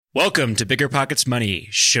Welcome to Bigger Pockets Money,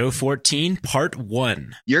 Show 14, Part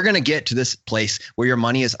 1. You're going to get to this place where your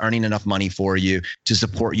money is earning enough money for you to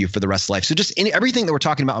support you for the rest of life. So just everything that we're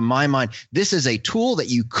talking about, in my mind, this is a tool that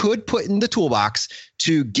you could put in the toolbox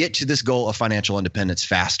to get to this goal of financial independence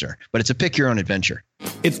faster. But it's a pick your own adventure.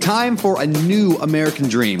 It's time for a new American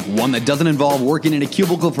dream, one that doesn't involve working in a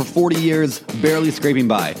cubicle for 40 years, barely scraping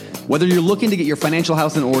by. Whether you're looking to get your financial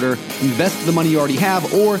house in order, invest the money you already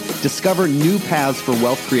have, or discover new paths for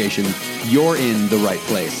wealth creation, you're in the right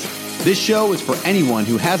place. This show is for anyone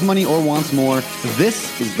who has money or wants more.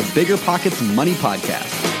 This is the Bigger Pockets Money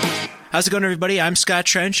Podcast. How's it going, everybody? I'm Scott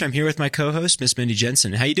Trench. I'm here with my co-host, Miss Mindy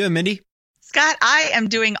Jensen. How you doing, Mindy? Scott, I am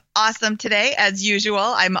doing awesome today, as usual.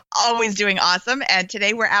 I'm always doing awesome. And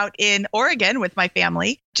today we're out in Oregon with my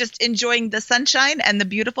family, just enjoying the sunshine and the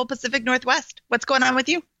beautiful Pacific Northwest. What's going on with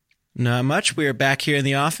you? Not much. We are back here in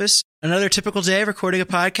the office. Another typical day recording a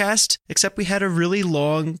podcast, except we had a really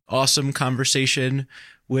long, awesome conversation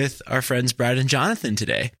with our friends Brad and Jonathan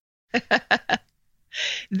today.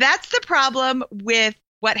 That's the problem with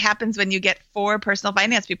what happens when you get four personal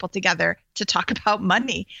finance people together to talk about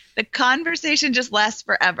money. The conversation just lasts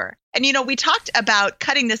forever. And, we talked about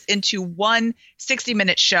cutting this into one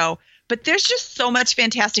 60-minute show, but there's just so much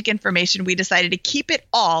fantastic information. We decided to keep it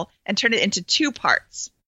all and turn it into two parts.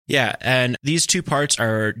 Yeah, and these two parts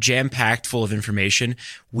are jam-packed full of information.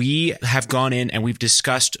 We have gone in and we've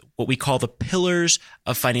discussed what we call the pillars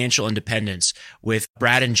of financial independence with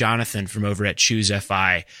Brad and Jonathan from over at Choose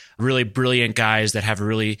FI. Really brilliant guys that have a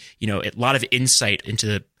really, a lot of insight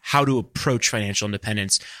into how to approach financial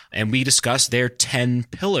independence. And we discussed their 10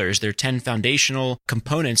 pillars, their 10 foundational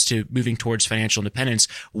components to moving towards financial independence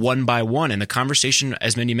one by one. And the conversation,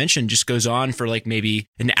 as Mindy mentioned, just goes on for like maybe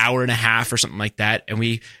an hour and a half or something like that. And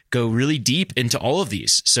we go really deep into all of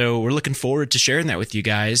these. So we're looking forward to sharing that with you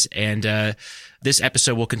guys. And this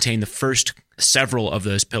episode will contain the first several of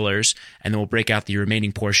those pillars, and then we'll break out the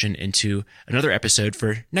remaining portion into another episode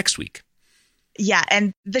for next week. Yeah,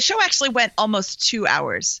 and the show actually went almost 2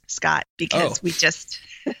 hours, Scott, because we just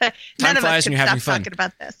none of us could stop talking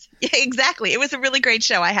about this. Yeah, exactly. It was a really great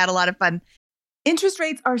show. I had a lot of fun. Interest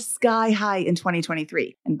rates are sky high in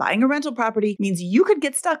 2023, and buying a rental property means you could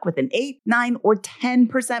get stuck with an 8, 9, or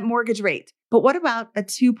 10% mortgage rate. But what about a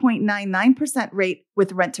 2.99% rate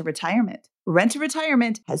with Rent to Retirement? Rent to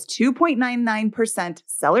Retirement has 2.99%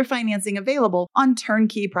 seller financing available on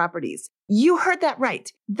turnkey properties. You heard that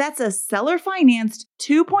right. That's a seller-financed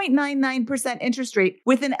 2.99% interest rate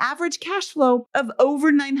with an average cash flow of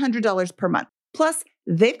over $900 per month. Plus,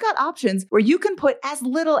 they've got options where you can put as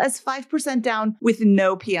little as 5% down with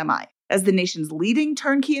no PMI. As the nation's leading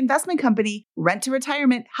turnkey investment company, Rent to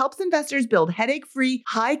Retirement helps investors build headache-free,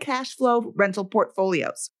 high cash flow rental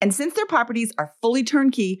portfolios. And since their properties are fully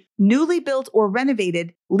turnkey, newly built or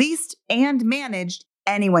renovated, leased, and managed,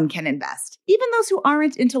 anyone can invest, even those who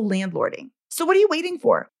aren't into landlording. So what are you waiting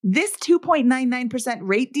for? This 2.99%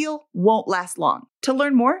 rate deal won't last long. To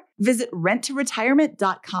learn more, visit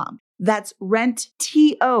renttoretirement.com. That's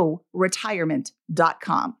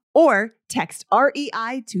renttoretirement.com. Or text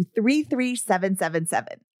REI to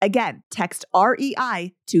 33777. Again, text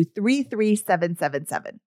REI to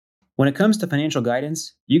 33777. When it comes to financial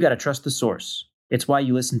guidance, you got to trust the source. It's why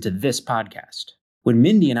you listen to this podcast. When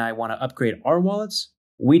Mindy and I want to upgrade our wallets,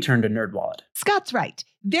 we turn to NerdWallet. Scott's right.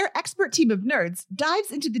 Their expert team of nerds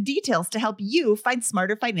dives into the details to help you find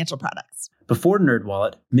smarter financial products. Before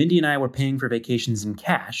NerdWallet, Mindy and I were paying for vacations in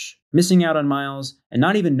cash, missing out on miles, and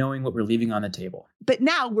not even knowing what we're leaving on the table. But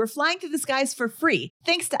now we're flying through the skies for free,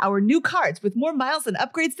 thanks to our new cards with more miles and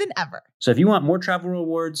upgrades than ever. So if you want more travel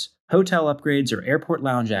rewards, hotel upgrades, or airport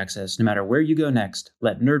lounge access, no matter where you go next,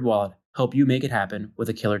 let NerdWallet help you make it happen with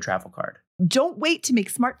a killer travel card. Don't wait to make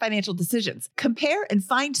smart financial decisions. Compare and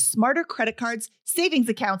find smarter credit cards, savings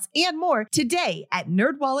accounts, and more today at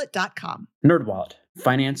nerdwallet.com. NerdWallet.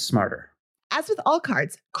 Finance smarter. As with all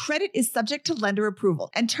cards, credit is subject to lender approval,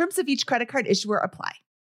 and terms of each credit card issuer apply.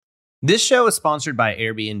 This show is sponsored by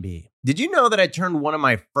Airbnb. Did you know that I turned one of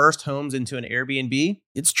my first homes into an Airbnb?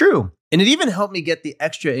 It's true. And it even helped me get the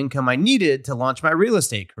extra income I needed to launch my real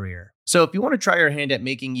estate career. So if you want to try your hand at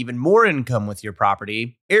making even more income with your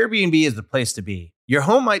property, Airbnb is the place to be. Your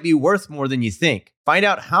home might be worth more than you think. Find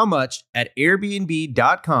out how much at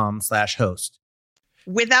airbnb.com/host.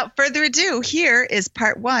 Without further ado, here is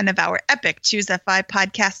part one of our epic Choose FI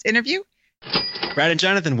podcast interview. Brad and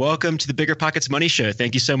Jonathan, welcome to the Bigger Pockets Money Show.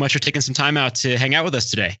 Thank you so much for taking some time out to hang out with us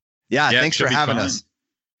today. Yeah, thanks for having us.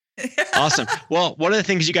 Awesome. Well, one of the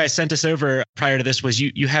things you guys sent us over prior to this was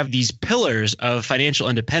you have these pillars of financial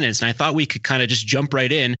independence. And I thought we could kind of just jump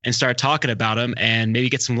right in and start talking about them and maybe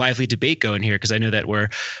get some lively debate going here, because I know that we're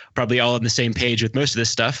probably all on the same page with most of this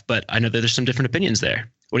stuff, but I know that there's some different opinions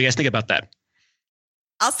there. What do you guys think about that?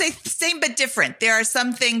 I'll say same but different. There are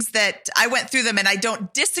some things that I went through them and I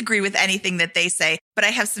don't disagree with anything that they say, but I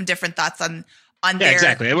have some different thoughts on their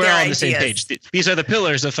exactly. We're all on the same ideas. page. These are the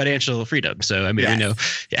pillars of financial freedom. So, I mean, we know.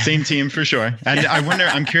 Yeah. Same team for sure. And I wonder,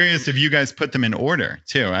 I'm curious if you guys put them in order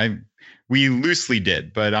too. We loosely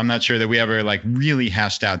did, but I'm not sure that we ever like really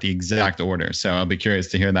hashed out the exact order. So I'll be curious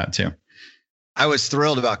to hear that too. I was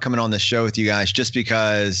thrilled about coming on the show with you guys just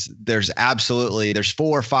because there's 4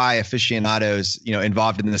 or 5 aficionados,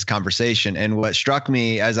 involved in this conversation. And what struck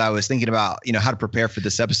me as I was thinking about, how to prepare for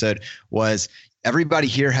this episode was everybody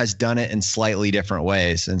here has done it in slightly different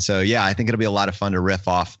ways. And so, yeah, I think it'll be a lot of fun to riff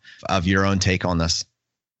off of your own take on this.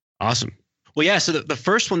 Awesome. Well, yeah. So the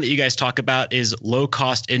first one that you guys talk about is low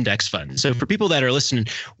cost index funds. So for people that are listening,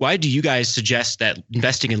 why do you guys suggest that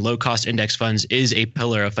investing in low cost index funds is a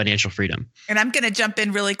pillar of financial freedom? And I'm going to jump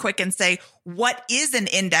in really quick and say, what is an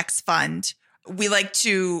index fund? We like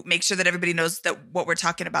to make sure that everybody knows that what we're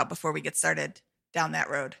talking about before we get started down that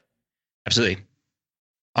road. Absolutely.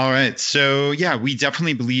 All right. So yeah, we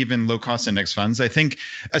definitely believe in low cost index funds. I think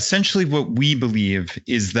essentially what we believe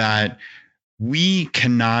is that we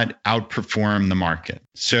cannot outperform the market.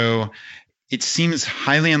 So it seems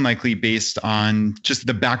highly unlikely based on just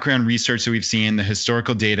the background research that we've seen, the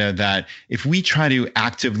historical data, that if we try to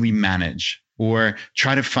actively manage or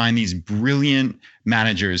try to find these brilliant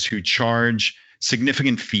managers who charge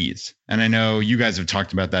significant fees, and I know you guys have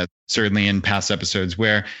talked about that certainly in past episodes,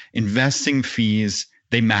 where investing fees,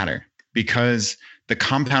 they matter because the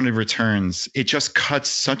compounded returns, it just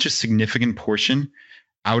cuts such a significant portion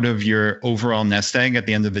out of your overall nest egg at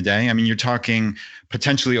the end of the day. I mean, you're talking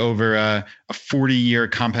potentially over a 40-year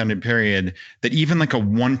compounded period that even like a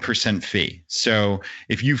 1% fee. So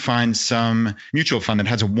if you find some mutual fund that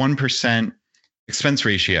has a 1% expense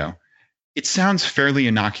ratio, it sounds fairly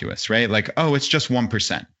innocuous, right? Like, oh, it's just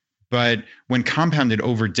 1%. But when compounded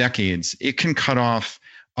over decades, it can cut off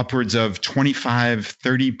upwards of 25,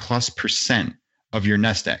 30+% of your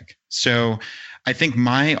nest egg. So I think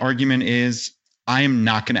my argument is I am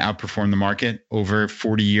not going to outperform the market over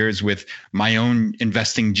 40 years with my own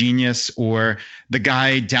investing genius or the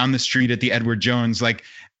guy down the street at the Edward Jones. Like,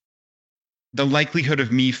 the likelihood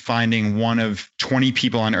of me finding one of 20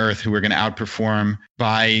 people on earth who are going to outperform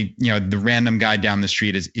by, the random guy down the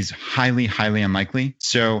street is highly, highly unlikely.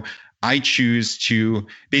 So I choose to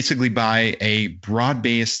basically buy a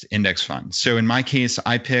broad-based index fund. So in my case,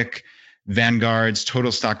 I pick Vanguard's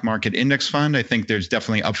Total Stock Market Index Fund. I think there's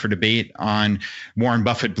definitely up for debate on Warren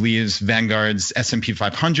Buffett believes Vanguard's S&P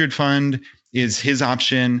 500 fund is his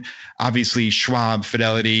option. Obviously, Schwab,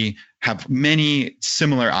 Fidelity have many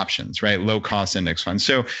similar options, right? Low cost index funds.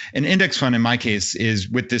 So an index fund in my case is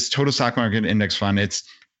with this Total Stock Market Index Fund, it's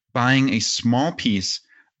buying a small piece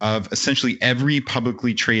of essentially every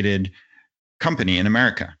publicly traded company in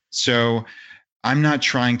America. So I'm not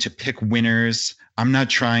trying to pick winners. I'm not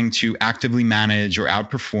trying to actively manage or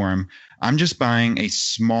outperform. I'm just buying a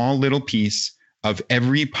small little piece of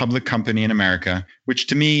every public company in America, which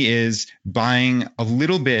to me is buying a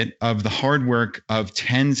little bit of the hard work of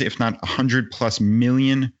tens, if not 100+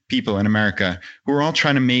 million people in America who are all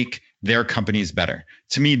trying to make their companies better.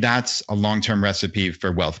 To me, that's a long-term recipe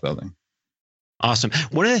for wealth building. Awesome.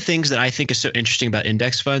 One of the things that I think is so interesting about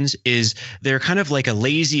index funds is they're kind of like a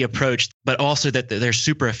lazy approach, but also that they're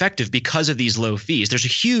super effective because of these low fees. There's a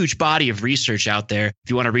huge body of research out there. If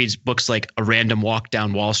you want to read books like A Random Walk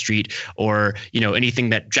Down Wall Street or, anything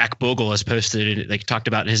that Jack Bogle has posted and like talked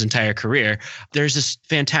about in his entire career, there's this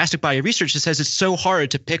fantastic body of research that says it's so hard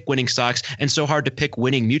to pick winning stocks and so hard to pick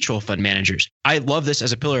winning mutual fund managers. I love this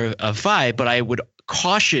as a pillar of FI, but I would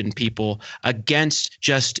caution people against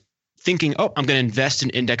just thinking, oh, I'm going to invest in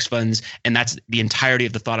index funds, and that's the entirety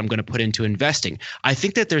of the thought I'm going to put into investing. I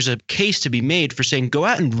think that there's a case to be made for saying, go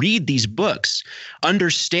out and read these books,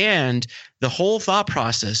 understand the whole thought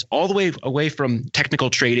process all the way away from technical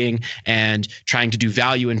trading and trying to do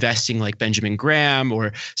value investing like Benjamin Graham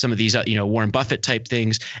or some of these, Warren Buffett type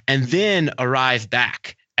things, and then arrive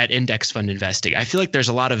back at index fund investing. I feel like there's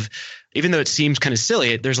a lot of, even though it seems kind of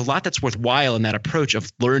silly, there's a lot that's worthwhile in that approach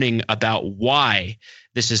of learning about why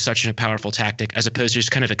this is such a powerful tactic, as opposed to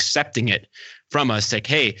just kind of accepting it from us. Like,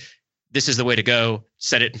 hey, this is the way to go,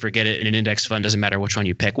 set it and forget it in an index fund. Doesn't matter which one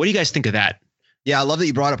you pick. What do you guys think of that Yeah, I love that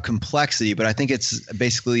you brought up complexity, but I think it's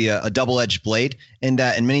basically a double-edged blade in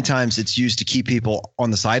that, and many times it's used to keep people on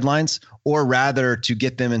the sidelines, or rather to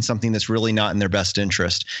get them in something that's really not in their best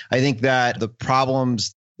interest. I think that the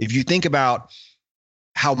problems, if you think about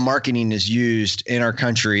how marketing is used in our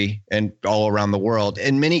country and all around the world,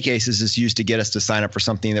 in many cases it's used to get us to sign up for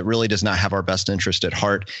something that really does not have our best interest at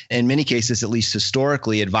heart. In many cases, at least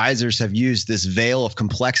historically, advisors have used this veil of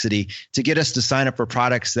complexity to get us to sign up for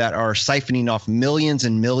products that are siphoning off millions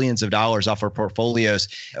and millions of dollars off our portfolios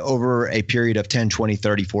over a period of 10, 20,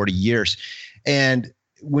 30, 40 years. And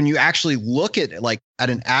when you actually look at at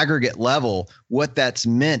an aggregate level, what that's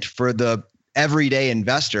meant for the everyday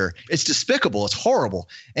investor, it's despicable. It's horrible.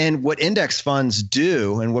 And what index funds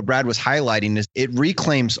do, and what Brad was highlighting, is it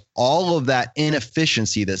reclaims all of that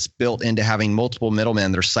inefficiency that's built into having multiple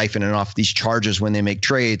middlemen that are siphoning off these charges when they make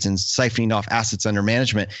trades and siphoning off assets under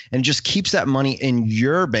management. And it just keeps that money in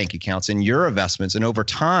your bank accounts, in your investments. And over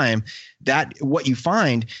time, that what you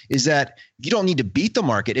find is that you don't need to beat the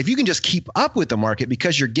market. If you can just keep up with the market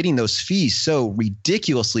because you're getting those fees so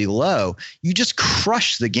ridiculously low, you just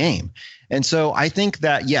crush the game. And so I think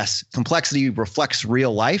that, yes, complexity reflects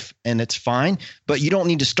real life and it's fine, but you don't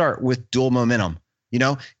need to start with dual momentum.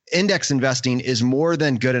 Index investing is more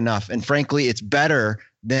than good enough. And frankly, it's better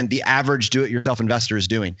than the average do-it-yourself investor is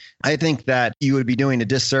doing. I think that you would be doing a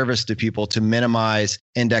disservice to people to minimize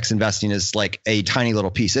index investing as like a tiny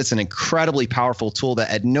little piece. It's an incredibly powerful tool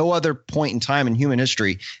that at no other point in time in human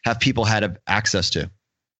history have people had access to.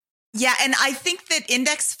 Yeah. And I think that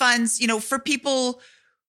index funds, for people,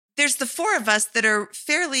 there's the four of us that are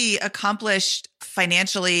fairly accomplished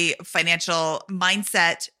financial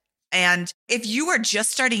mindset. And if you are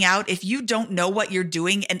just starting out, if you don't know what you're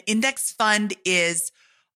doing, an index fund is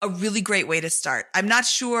a really great way to start. I'm not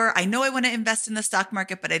sure. I know I want to invest in the stock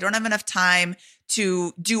market, but I don't have enough time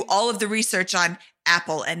to do all of the research on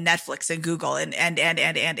Apple and Netflix and Google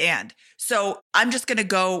and. So I'm just going to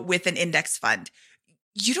go with an index fund.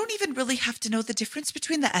 You don't even really have to know the difference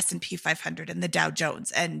between the S&P 500 and the Dow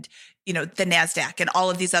Jones and, the NASDAQ and all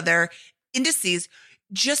of these other indices.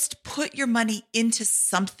 Just put your money into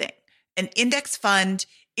something. An index fund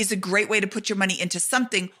is a great way to put your money into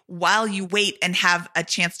something while you wait and have a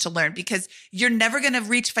chance to learn, because you're never going to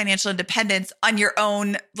reach financial independence on your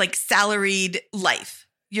own, salaried life.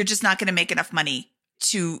 You're just not going to make enough money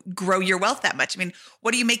to grow your wealth that much. I mean,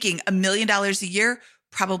 what are you making? $1 million a year?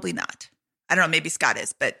 Probably not. I don't know. Maybe Scott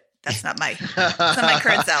is, but that's not my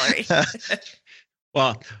current salary.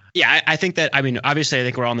 Well, yeah, I think that, obviously, I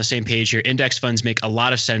think we're all on the same page here. Index funds make a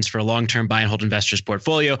lot of sense for a long-term buy and hold investor's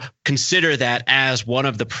portfolio. Consider that as one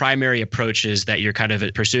of the primary approaches that you're kind of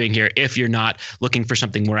pursuing here, if you're not looking for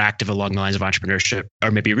something more active along the lines of entrepreneurship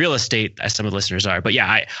or maybe real estate, as some of the listeners are. But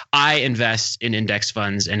yeah, I invest in index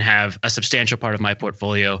funds and have a substantial part of my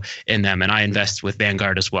portfolio in them. And I invest with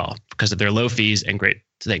Vanguard as well because of their low fees and great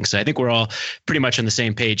things. So I think we're all pretty much on the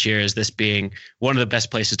same page here as this being one of the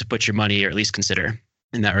best places to put your money, or at least consider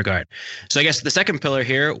in that regard. So I guess the second pillar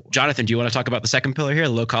here, Jonathan, do you want to talk about the second pillar here,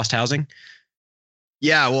 low cost housing?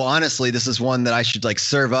 Yeah, well, honestly, this is one that I should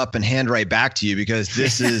serve up and hand right back to you, because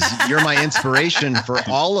you're my inspiration for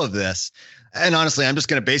all of this. And honestly, I'm just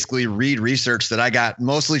going to basically read research that I got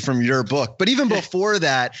mostly from your book. But even before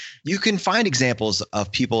that, you can find examples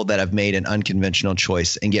of people that have made an unconventional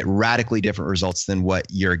choice and get radically different results than what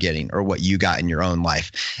you're getting or what you got in your own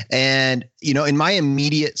life. And, in my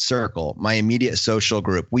immediate circle, my immediate social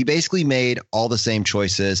group, we basically made all the same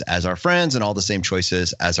choices as our friends and all the same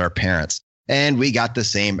choices as our parents. And we got the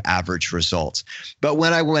same average results. But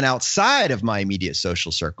when I went outside of my immediate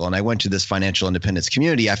social circle and I went to this financial independence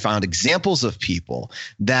community, I found examples of people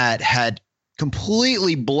that had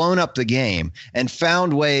completely blown up the game and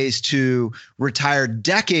found ways to retire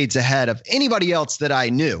decades ahead of anybody else that I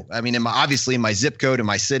knew. I mean, obviously in my zip code, in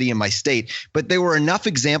my city, in my state, but there were enough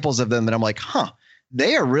examples of them that I'm like,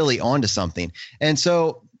 they are really onto something. And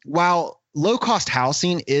so while low cost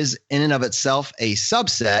housing is in and of itself a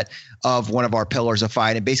subset of one of our pillars of FI,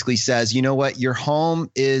 and it basically says, you know what, your home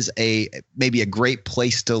is maybe a great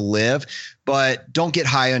place to live, but don't get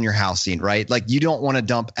high on your housing, right? You don't want to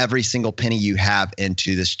dump every single penny you have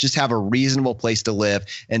into this. Just have a reasonable place to live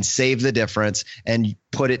and save the difference and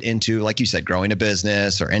put it into, like you said, growing a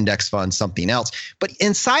business or index fund, something else. But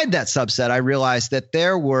inside that subset, I realized that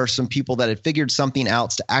there were some people that had figured something out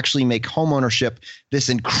to actually make homeownership this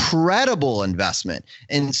incredible investment.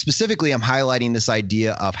 And specifically, I'm highlighting this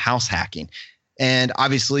idea of house hacking. And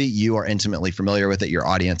obviously, you are intimately familiar with it. Your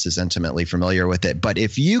audience is intimately familiar with it. But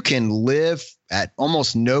if you can live at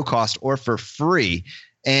almost no cost or for free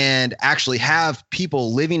and actually have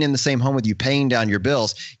people living in the same home with you paying down your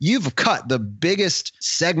bills, you've cut the biggest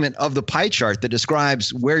segment of the pie chart that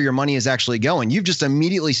describes where your money is actually going. You've just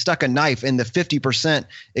immediately stuck a knife in the 50%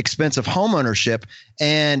 expense of home ownership.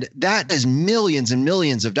 And that is millions and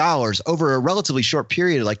millions of dollars over a relatively short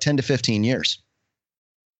period, like 10 to 15 years.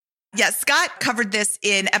 Yes, Scott covered this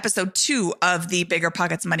in episode 2 of the Bigger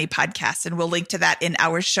Pockets Money podcast, and we'll link to that in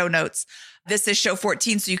our show notes. This is show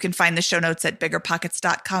 14, so you can find the show notes at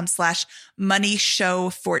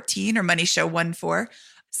biggerpockets.com/moneyshow14 or moneyshow14.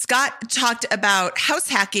 Scott talked about house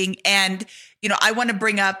hacking, and, I want to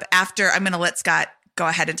bring up I'm going to let Scott go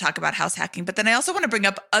ahead and talk about house hacking, but then I also want to bring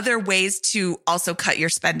up other ways to also cut your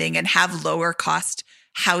spending and have lower cost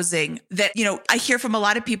housing that, I hear from a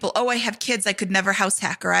lot of people, I have kids, I could never house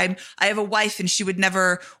hack, or I have a wife and she would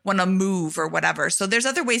never want to move or whatever. So there's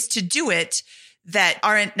other ways to do it that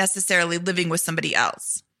aren't necessarily living with somebody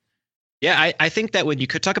else. Yeah, I think that when you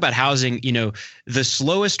could talk about housing, the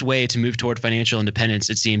slowest way to move toward financial independence,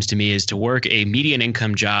 it seems to me, is to work a median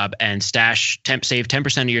income job and save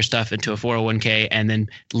 10% of your stuff into a 401k and then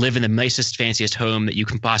live in the nicest, fanciest home that you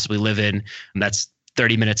can possibly live in. That's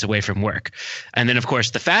 30 minutes away from work. And then, of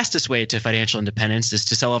course, the fastest way to financial independence is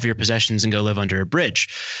to sell off your possessions and go live under a bridge.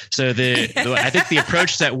 So I think the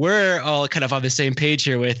approach that we're all kind of on the same page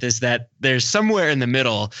here with is that there's somewhere in the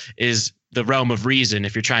middle is the realm of reason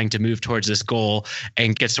if you're trying to move towards this goal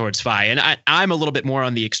and get towards FI. And I'm a little bit more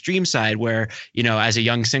on the extreme side where, as a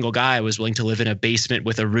young single guy, I was willing to live in a basement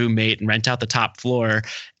with a roommate and rent out the top floor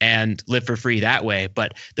and live for free that way.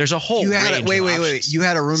 But there's a whole wait. You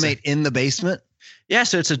had a roommate in the basement? Yeah,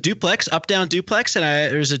 so it's a duplex, up-down duplex, and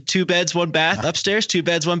there's a 2 beds, 1 bath upstairs, 2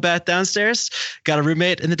 beds, 1 bath downstairs. Got a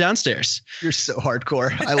roommate in the downstairs. You're so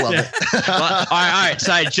hardcore. I love it. Well, all right.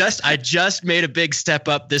 So I just made a big step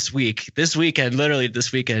up this weekend,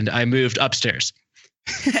 I moved upstairs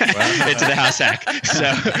into the house hack.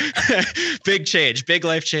 So big change, big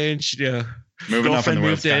life change. Moving up in the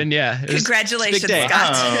world. Yeah. Congratulations,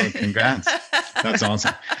 Scott. Oh, congrats. That's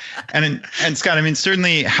awesome. And Scott,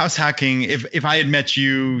 certainly house hacking, if I had met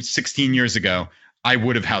you 16 years ago, I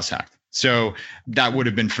would have house hacked. So that would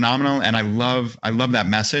have been phenomenal. And I love that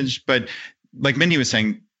message. But like Mindy was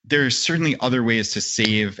saying, there are certainly other ways to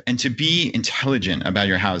save and to be intelligent about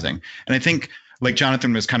your housing. And I think, like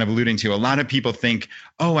Jonathan was kind of alluding to, a lot of people think,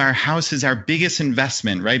 our house is our biggest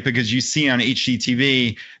investment, right? Because you see on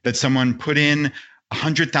HGTV that someone put in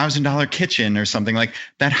 $100,000 kitchen or something, like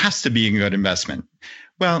that has to be a good investment.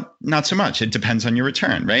 Well, not so much. It depends on your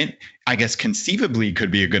return, right? I guess conceivably could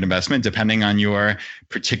be a good investment depending on your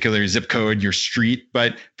particular zip code, your street.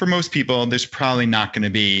 But for most people, there's probably not going to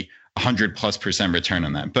be 100+% return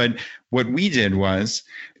on that. But what we did was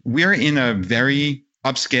we're in a very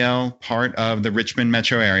upscale part of the Richmond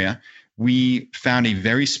metro area. We found we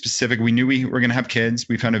knew we were going to have kids.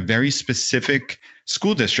 We found a very specific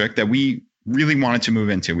school district that we really wanted to move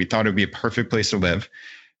into. We thought it would be a perfect place to live.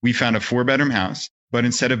 We found a 4-bedroom house, but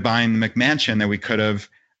instead of buying the McMansion that we could have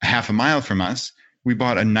a half a mile from us, we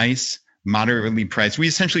bought a nice, moderately priced. We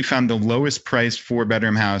essentially found the lowest priced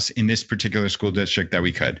 4-bedroom house in this particular school district that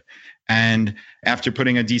we could. And after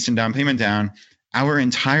putting a decent down payment down, our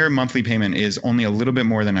entire monthly payment is only a little bit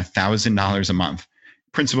more than $1,000 a month.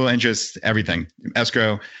 Principal, interest, everything,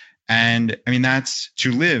 escrow. And that's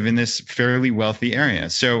to live in this fairly wealthy area.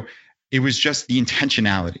 So it was just the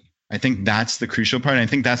intentionality. I think that's the crucial part. And I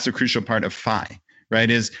think that's the crucial part of FI,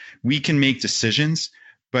 right? Is we can make decisions,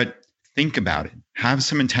 but think about it. Have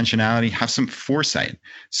some intentionality, have some foresight.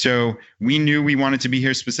 So we knew we wanted to be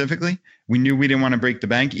here specifically. We knew we didn't want to break the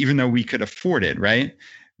bank, even though we could afford it, right?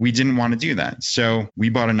 We didn't want to do that. So we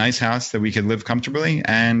bought a nice house that we could live comfortably.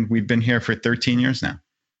 And we've been here for 13 years now.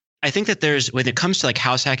 I think that when it comes to like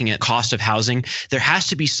house hacking and cost of housing, there has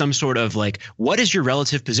to be some sort of like, what is your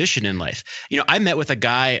relative position in life? I met with a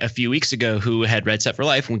guy a few weeks ago who had read Set for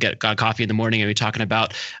Life, and we got coffee in the morning and we were talking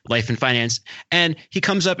about life and finance. And he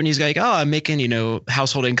comes up and he's like, I'm making,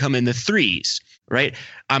 household income in the 3s. Right?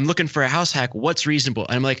 I'm looking for a house hack. What's reasonable?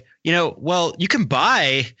 And I'm like, well, you can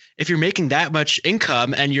buy, if you're making that much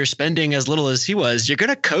income and you're spending as little as he was, you're going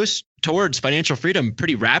to coast towards financial freedom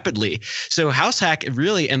pretty rapidly. So house hack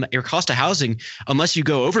really, and your cost of housing, unless you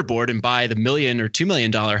go overboard and buy the $1 million or $2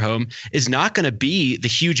 million home, is not going to be the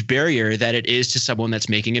huge barrier that it is to someone that's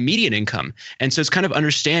making a median income. And so it's kind of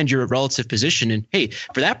understand your relative position. And hey,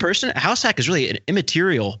 for that person, a house hack is really an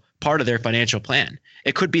immaterial part of their financial plan.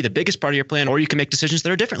 It could be the biggest part of your plan, or you can make decisions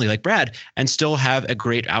that are differently, like Brad, and still have a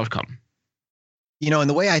great outcome. And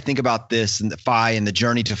the way I think about this and the FI and the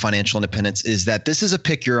journey to financial independence is that this is a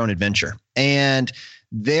pick your own adventure. And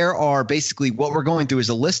there are basically what we're going through is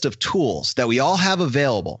a list of tools that we all have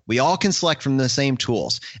available. We all can select from the same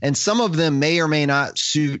tools. And some of them may or may not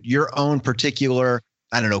suit your own particular,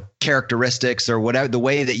 characteristics or whatever, the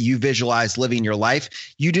way that you visualize living your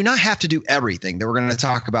life. You do not have to do everything that we're going to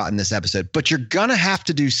talk about in this episode, but you're going to have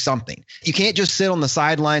to do something. You can't just sit on the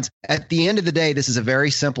sidelines. At the end of the day, this is a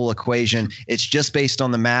very simple equation. It's just based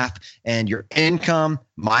on the math, and your income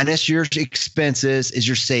minus your expenses is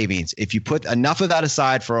your savings. If you put enough of that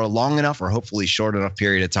aside for a long enough or hopefully short enough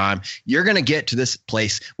period of time, you're going to get to this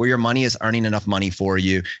place where your money is earning enough money for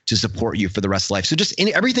you to support you for the rest of life. So just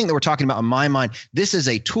everything that we're talking about in my mind, this is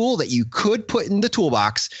a tool that you could put in the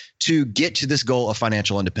toolbox to get to this goal of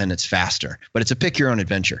financial independence faster, but it's a pick your own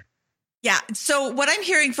adventure. Yeah. So what I'm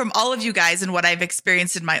hearing from all of you guys and what I've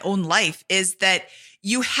experienced in my own life is that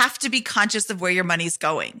you have to be conscious of where your money's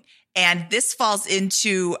going. And this falls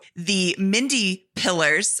into the Mindy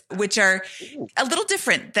pillars, which are a little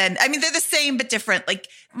different than, they're the same, but different. Like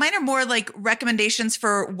mine are more like recommendations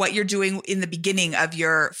for what you're doing in the beginning of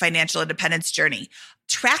your financial independence journey.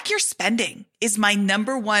 Track your spending is my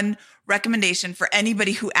number one recommendation for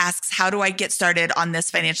anybody who asks, how do I get started on this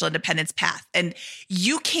financial independence path? And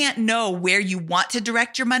you can't know where you want to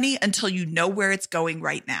direct your money until you know where it's going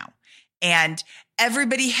right now. And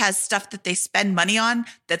everybody has stuff that they spend money on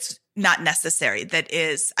that's not necessary. That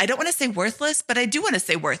is, I don't want to say worthless, but I do want to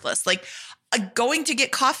say worthless. Like going to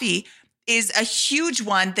get coffee is a huge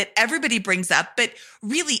one that everybody brings up. But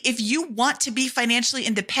really, if you want to be financially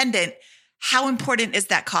independent, how important is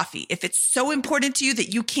that coffee? If it's so important to you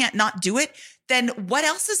that you can't not do it, then what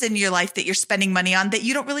else is in your life that you're spending money on that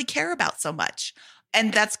you don't really care about so much?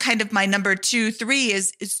 And that's kind of my number 2, 3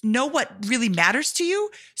 is know what really matters to you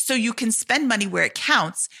so you can spend money where it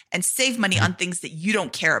counts and save money on things that you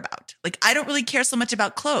don't care about. Like I don't really care so much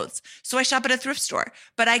about clothes, so I shop at a thrift store,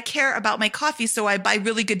 but I care about my coffee, so I buy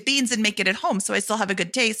really good beans and make it at home so I still have a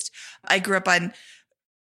good taste. I grew up on,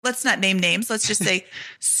 let's not name names, let's just say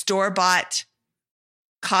store-bought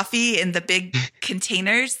coffee in the big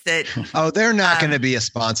containers that they're not going to be a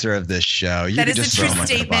sponsor of this show. That is a true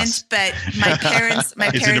statement, but my parents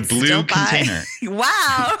is it a blue still container?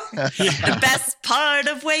 Wow. The best part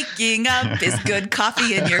of waking up is good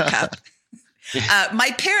coffee in your cup.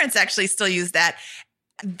 My parents actually still use that.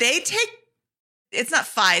 They take, it's not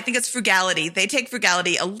FI, I think it's frugality. They take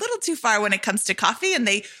frugality a little too far when it comes to coffee, and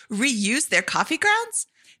they reuse their coffee grounds.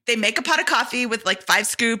 They make a pot of coffee with like 5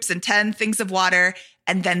 scoops and 10 things of water.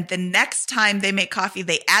 And then the next time they make coffee,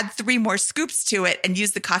 they add 3 more scoops to it and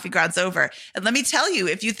use the coffee grounds over. And let me tell you,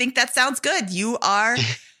 if you think that sounds good,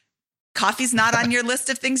 coffee's not on your list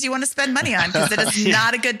of things you want to spend money on, because it is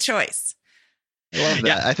not a good choice. I love that.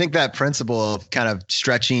 Yeah. I think that principle of kind of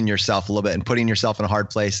stretching yourself a little bit and putting yourself in a hard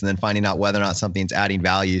place and then finding out whether or not something's adding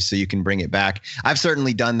value so you can bring it back. I've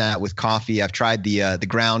certainly done that with coffee. I've tried the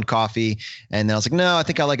ground coffee, and then I was like, no, I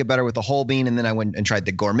think I like it better with the whole bean. And then I went and tried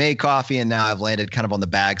the gourmet coffee, and now I've landed kind of on the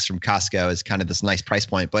bags from Costco as kind of this nice price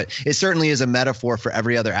point. But it certainly is a metaphor for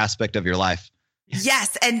every other aspect of your life.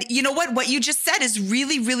 Yes. And you know what? What you just said is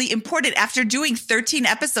really, really important. After doing 13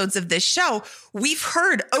 episodes of this show, we've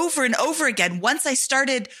heard over and over again, once I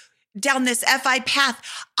started down this FI path,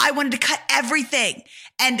 I wanted to cut everything.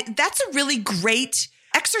 And that's a really great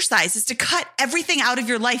exercise, is to cut everything out of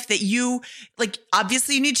your life that you like.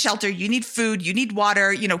 Obviously you need shelter, you need food, you need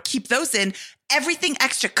water, keep those in. Everything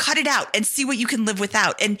extra, cut it out and see what you can live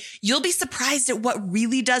without. And you'll be surprised at what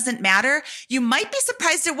really doesn't matter. You might be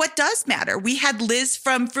surprised at what does matter. We had Liz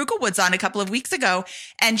from Frugal Woods on a couple of weeks ago,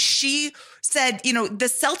 and she said, the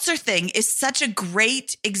seltzer thing is such a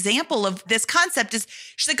great example of this concept.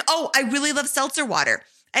 She's like, oh, I really love seltzer water.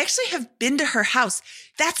 I actually have been to her house.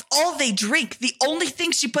 That's all they drink. The only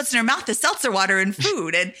thing she puts in her mouth is seltzer water and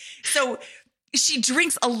food. And so she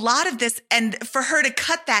drinks a lot of this, and for her to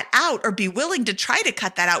cut that out or be willing to try to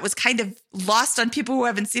cut that out was kind of lost on people who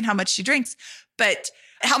haven't seen how much she drinks, but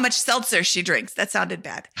how much seltzer she drinks. That sounded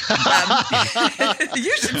bad.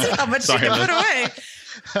 You should see how much she can put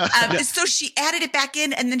away. So she added it back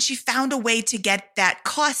in, and then she found a way to get that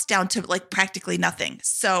cost down to like practically nothing.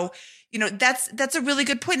 So that's a really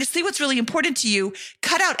good point, to see what's really important to you,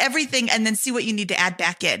 cut out everything, and then see what you need to add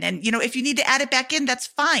back in. And, if you need to add it back in, that's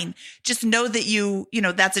fine. Just know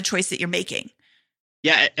that that's a choice that you're making.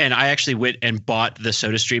 Yeah. And I actually went and bought the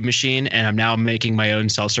SodaStream machine, and I'm now making my own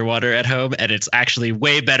seltzer water at home. And it's actually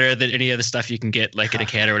way better than any of the stuff you can get like in a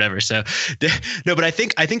can or whatever. So no, but I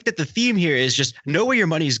think that the theme here is just know where your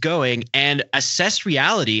money's going and assess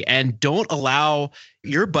reality, and don't allow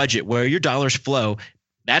your budget, where your dollars flow,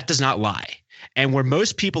 that does not lie. And where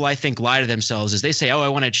most people, I think, lie to themselves is they say, oh, I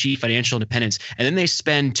want to achieve financial independence. And then they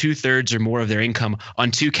spend 2/3 or more of their income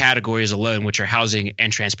on two categories alone, which are housing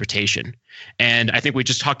and transportation. And I think we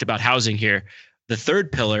just talked about housing here. The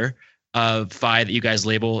third pillar of 5 that you guys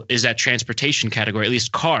label is that transportation category, at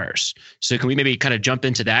least cars. So can we maybe kind of jump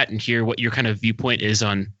into that and hear what your kind of viewpoint is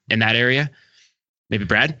in that area? Maybe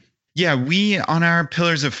Brad? Yeah, we, on our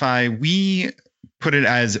pillars of 5, we put it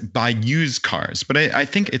as buy used cars, but I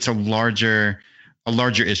think it's a larger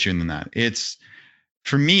issue than that. It's,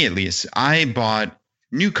 for me at least, I bought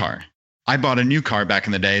a new car back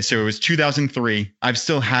in the day. So it was 2003. I've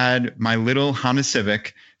still had my little Honda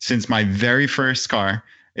Civic since my very first car.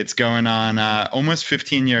 It's going on almost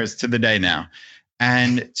 15 years to the day now.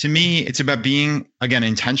 And to me, it's about being, again,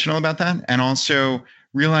 intentional about that. And also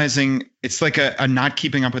realizing it's like a not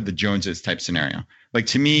keeping up with the Joneses type scenario. Like,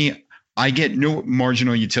 to me, I get no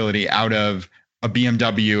marginal utility out of a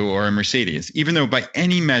BMW or a Mercedes, even though by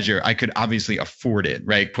any measure, I could obviously afford it,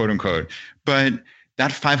 right? Quote unquote. But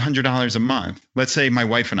that $500 a month, let's say my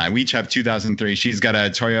wife and I, we each have 2003. She's got a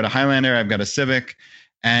Toyota Highlander. I've got a Civic.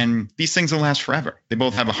 And these things will last forever. They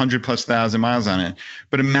both have 100,000+ miles on it.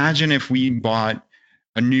 But imagine if we bought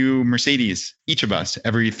a new Mercedes, each of us,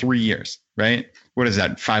 every 3 years, right? What is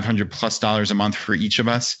that? $500+ a month for each of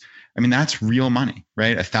us. I mean, that's real money,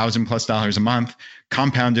 right? $1,000+ a month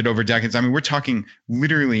compounded over decades. I mean, we're talking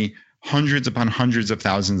literally hundreds upon hundreds of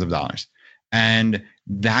thousands of dollars. And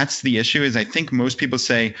that's the issue. Is I think most people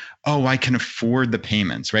say, oh, I can afford the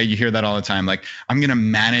payments, right? You hear that all the time. Like, I'm going to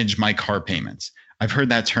manage my car payments. I've heard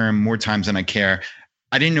that term more times than I care.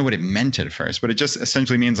 I didn't know what it meant at first, but it just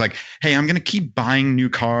essentially means like, hey, I'm going to keep buying new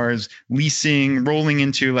cars, leasing, rolling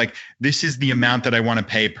into like, this is the amount that I want to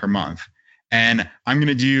pay per month. And I'm going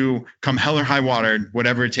to do, come hell or high water,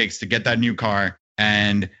 whatever it takes to get that new car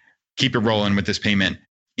and keep it rolling with this payment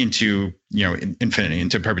into, infinity,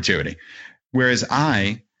 into perpetuity. Whereas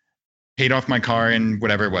I paid off my car in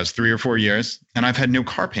whatever it was, 3 or 4 years, and I've had no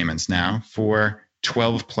car payments now for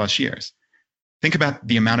 12+ years. Think about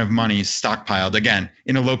the amount of money stockpiled, again,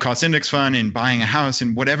 in a low-cost index fund, in buying a house,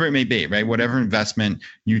 and whatever it may be, right? Whatever investment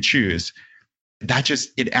you choose,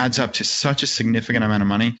 it adds up to such a significant amount of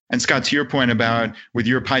money. And Scott, to your point about with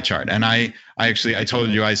your pie chart, and I told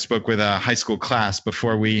you I spoke with a high school class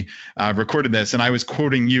before we recorded this, and I was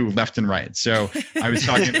quoting you left and right. So I was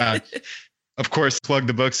talking about, of course, plug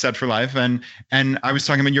the book, Set for Life, and I was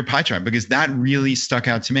talking about your pie chart because that really stuck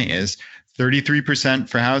out to me. Is 33%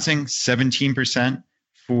 for housing, 17%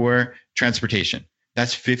 for transportation.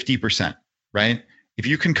 That's 50%, right? If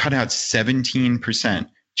you can cut out 17%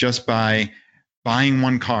 just by buying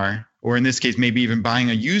one car, or in this case, maybe even buying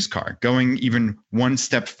a used car, going even one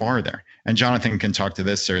step farther. And Jonathan can talk to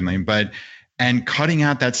this certainly, and cutting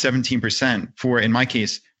out that 17% for, in my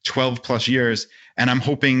case, 12+ years. And I'm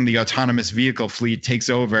hoping the autonomous vehicle fleet takes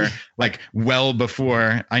over like well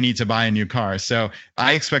before I need to buy a new car. So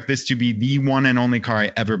I expect this to be the one and only car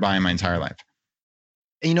I ever buy in my entire life.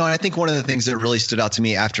 And I think one of the things that really stood out to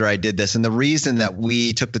me after I did this, and the reason that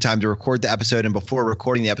we took the time to record the episode, and before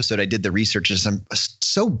recording the episode, I did the research, is I'm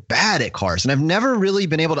so bad at cars. And I've never really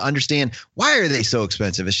been able to understand, why are they so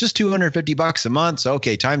expensive? It's just $250 a month. So,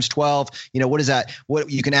 okay, times 12, what is that?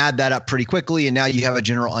 What, you can add that up pretty quickly. And now you have a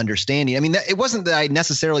general understanding. I mean, it wasn't that I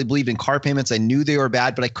necessarily believed in car payments. I knew they were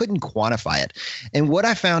bad, but I couldn't quantify it. And what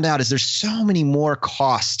I found out is there's so many more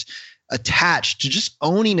costs attached to just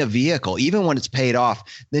owning a vehicle, even when it's paid off,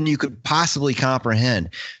 than you could possibly comprehend.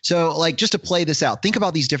 So like, just to play this out, think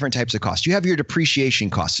about these different types of costs. You have your depreciation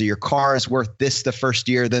costs. So your car is worth this the first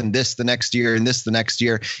year, then this the next year, and this the next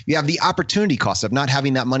year. You have the opportunity cost of not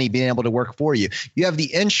having that money being able to work for you. You have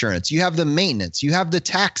the insurance, you have the maintenance, you have the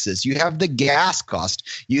taxes, you have the gas cost,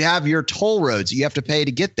 you have your toll roads you have to pay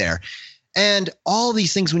to get there. And all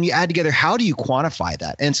these things, when you add together, how do you quantify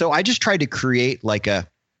that? And so I just tried to create like a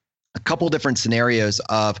couple different scenarios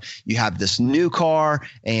of, you have this new car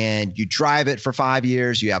and you drive it for 5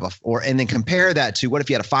 years, and then compare that to, what if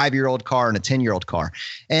you had a 5-year-old car and a 10-year-old car?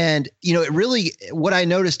 And, it really, what I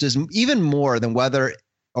noticed is, even more than whether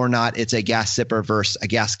or not it's a gas sipper versus a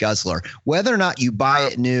gas guzzler, whether or not you buy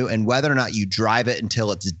it new and whether or not you drive it until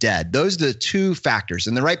it's dead. Those are the two factors.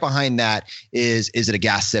 And then right behind that is it a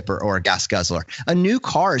gas sipper or a gas guzzler? A new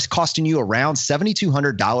car is costing you around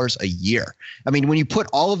 $7,200 a year. I mean, when you put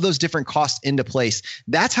all of those different costs into place,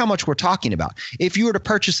 that's how much we're talking about. If you were to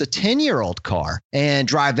purchase a 10-year-old car and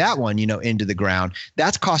drive that one, into the ground,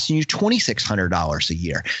 that's costing you $2,600 a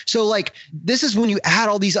year. So like, this is when you add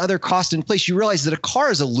all these other costs in place, you realize that a car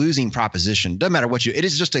is a losing proposition. Doesn't matter what it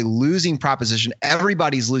is just a losing proposition.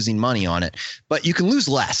 Everybody's losing money on it, but you can lose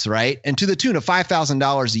less, right? And to the tune of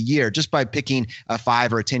 $5,000 a year just by picking a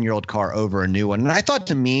 5 or a 10-year-old car over a new one. And I thought,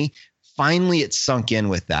 to me, finally it sunk in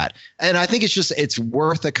with that. And I think it's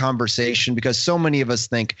worth a conversation because so many of us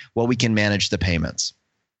think, well, we can manage the payments.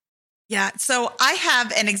 Yeah. So I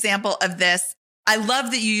have an example of this. I love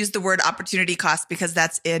that you use the word opportunity cost because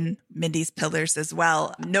that's in Mindy's pillars as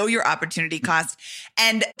well. Know your opportunity cost.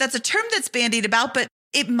 And that's a term that's bandied about, but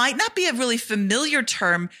it might not be a really familiar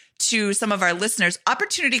term to some of our listeners.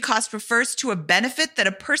 Opportunity cost refers to a benefit that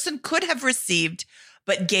a person could have received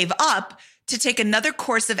but gave up to take another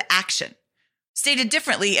course of action. Stated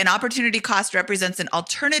differently, an opportunity cost represents an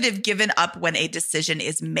alternative given up when a decision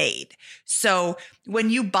is made. So when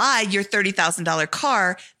you buy your $30,000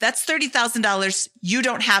 car, that's $30,000 you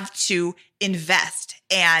don't have to invest.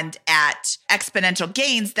 And at exponential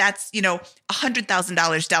gains, that's,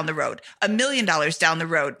 $100,000 down the road, $1 million down the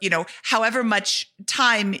road, however much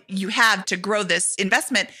time you have to grow this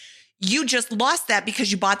investment, you just lost that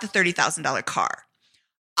because you bought the $30,000 car.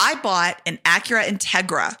 I bought an Acura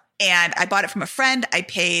Integra. And I bought it from a friend. I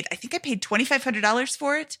think I paid $2,500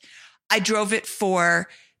 for it. I drove it for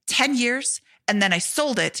 10 years and then I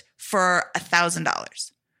sold it for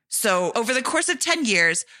 $1,000. So over the course of 10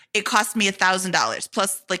 years, it cost me $1,000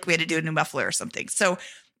 plus we had to do a new muffler or something. So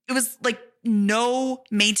it was no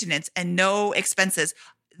maintenance and no expenses.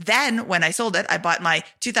 Then when I sold it, I bought my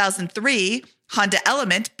 2003 Honda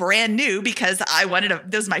Element brand new because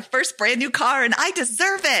this was my first brand new car and I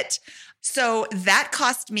deserve it. So that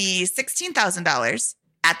cost me $16,000.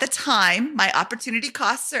 At the time, my opportunity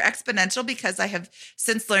costs are exponential because I have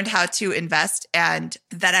since learned how to invest. And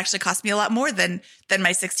that actually cost me a lot more than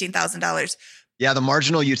my $16,000. Yeah, the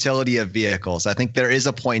marginal utility of vehicles. I think there is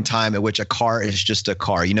a point in time at which a car is just a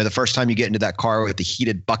car. The first time you get into that car with the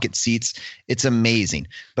heated bucket seats, it's amazing.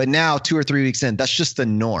 But now 2 or 3 weeks in, that's just the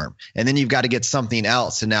norm. And then you've got to get something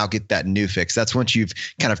else to now get that new fix. That's once you've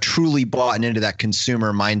kind of truly bought into that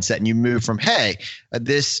consumer mindset and you move from, hey,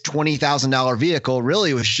 this $20,000 vehicle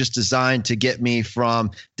really was just designed to get me from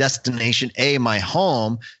destination A, my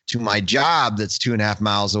home, to my job that's 2.5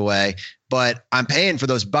 miles away. But I'm paying for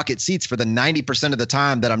those bucket seats for the 90% of the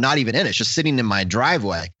time that I'm not even in it. It's just sitting in my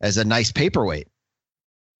driveway as a nice paperweight.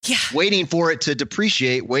 Yeah. Waiting for it to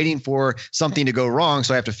depreciate, waiting for something to go wrong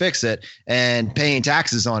so I have to fix it, and paying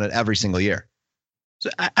taxes on it every single year. So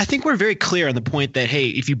I think we're very clear on the point that, hey,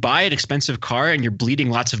 if you buy an expensive car and you're bleeding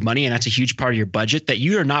lots of money and that's a huge part of your budget, that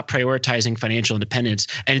you are not prioritizing financial independence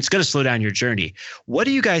and it's going to slow down your journey. What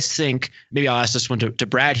do you guys think? Maybe I'll ask this one to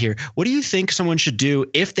Brad here. What do you think someone should do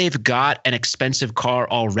if they've got an expensive car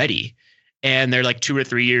already and they're 2 or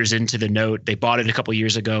 3 years into the note? They bought it a couple of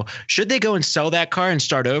years ago. Should they go and sell that car and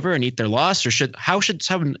start over and eat their loss? Or how should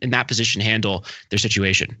someone in that position handle their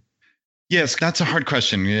situation? Yes, that's a hard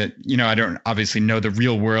question. I don't obviously know the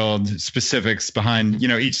real world specifics behind,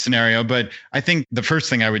 each scenario, but I think the first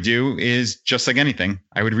thing I would do is just like anything,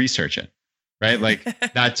 I would research it, right?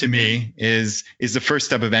 That to me is the first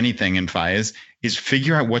step of anything in FI is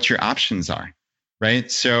figure out what your options are, right?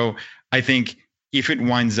 So I think if it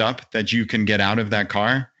winds up that you can get out of that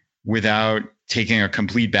car without taking a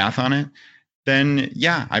complete bath on it, then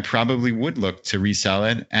yeah, I probably would look to resell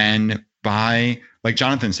it and buy, like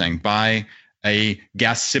Jonathan's saying, buy a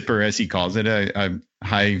gas sipper, as he calls it, a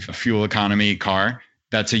high fuel economy car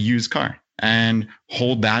that's a used car, and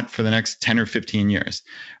hold that for the next 10 or 15 years.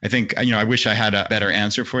 I think, I wish I had a better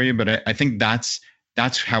answer for you, but I think that's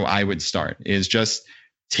how I would start, is just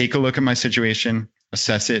take a look at my situation,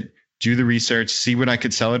 assess it, do the research, see what I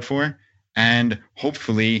could sell it for, and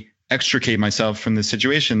hopefully extricate myself from the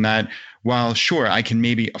situation that, while sure, I can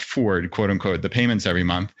maybe afford, quote unquote, the payments every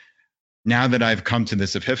month, now that I've come to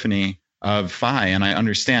this epiphany of FI and I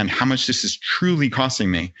understand how much this is truly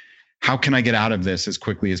costing me, how can I get out of this as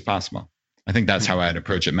quickly as possible? I think that's how I'd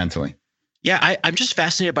approach it mentally. Yeah, I'm just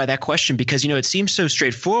fascinated by that question because, it seems so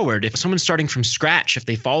straightforward. If someone's starting from scratch, if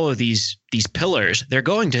they follow these pillars, they're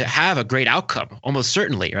going to have a great outcome, almost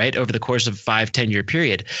certainly, right, over the course of 5-10 year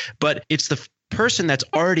period. But it's the person that's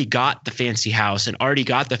already got the fancy house and already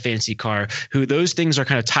got the fancy car, who those things are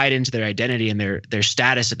kind of tied into their identity and their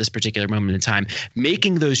status at this particular moment in time,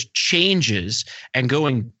 making those changes and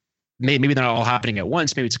going, maybe they're not all happening at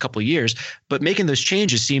once, maybe it's a couple of years, but making those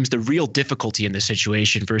changes seems the real difficulty in this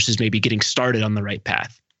situation versus maybe getting started on the right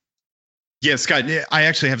path. Yeah, Scott, I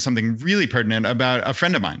actually have something really pertinent about a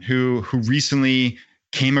friend of mine who recently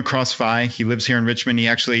came across FI. He lives here in Richmond. He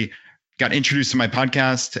actually got introduced to my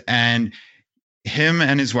podcast, and him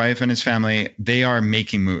and his wife and his family, they are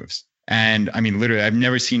making moves. And I mean, literally, I've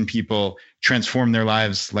never seen people transformed their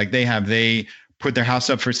lives like they have. They put their house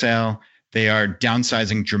up for sale. They are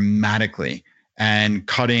downsizing dramatically and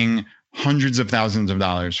cutting hundreds of thousands of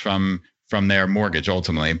dollars from their mortgage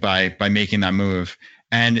ultimately by making that move.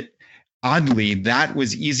 And oddly, that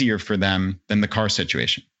was easier for them than the car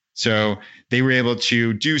situation. So they were able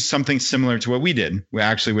to do something similar to what we did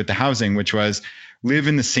actually with the housing, which was live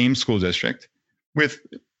in the same school district with,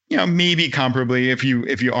 maybe comparably,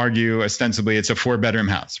 if you argue ostensibly it's a 4-bedroom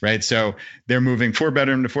house, right? So they're moving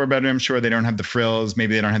 4-bedroom to 4-bedroom. Sure, they don't have the frills,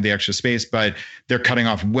 maybe they don't have the extra space, but they're cutting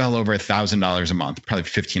off well over $1,000 a month, probably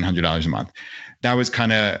 $1,500 a month. That was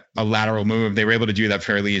kind of a lateral move. They were able to do that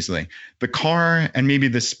fairly easily. The car, and maybe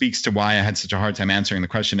this speaks to why I had such a hard time answering the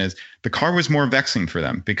question, is the car was more vexing for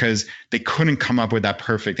them because they couldn't come up with that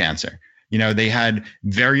perfect answer. They had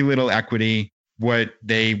very little equity. What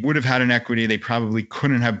they would have had in equity, they probably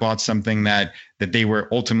couldn't have bought something that they were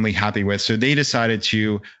ultimately happy with. So they decided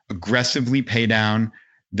to aggressively pay down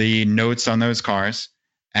the notes on those cars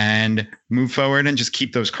and move forward and just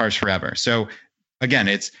keep those cars forever. So again,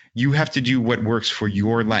 you have to do what works for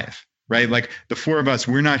your life, right? Like the four of us,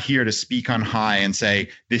 we're not here to speak on high and say,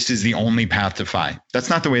 this is the only path to FI. That's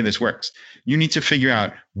not the way this works. You need to figure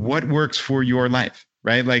out what works for your life,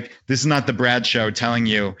 right? Like this is not the Brad Show telling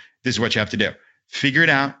you this is what you have to do. Figure it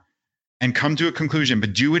out and come to a conclusion,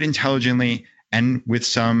 but do it intelligently and with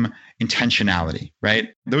some intentionality, right?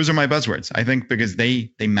 Those are my buzzwords, I think, because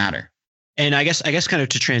they matter. And I guess kind of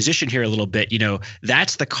to transition here a little bit,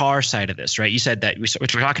 that's the car side of this, right? You said that, which we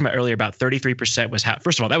were talking about earlier, about 33% was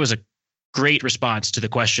first of all, that was a great response to the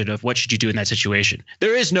question of what should you do in that situation.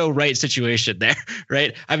 There is no right situation there,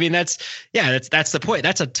 right? I mean, that's the point.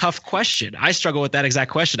 That's a tough question. I struggle with that exact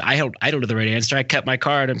question. I don't know the right answer. I kept my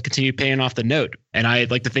car and continued paying off the note. And I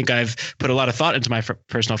like to think I've put a lot of thought into my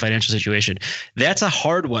personal financial situation. That's a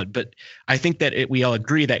hard one, but I think that we all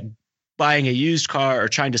agree that buying a used car or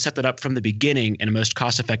trying to set that up from the beginning in a most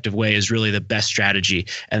cost-effective way is really the best strategy,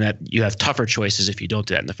 and that you have tougher choices if you don't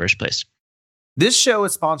do that in the first place. This show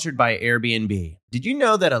is sponsored by Airbnb. Did you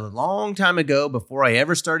know that a long time ago, before I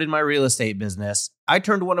ever started my real estate business, I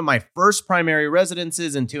turned one of my first primary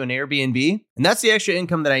residences into an Airbnb? And that's the extra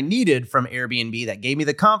income that I needed from Airbnb that gave me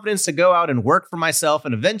the confidence to go out and work for myself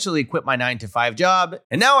and eventually quit my 9-to-5 job.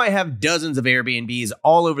 And now I have dozens of Airbnbs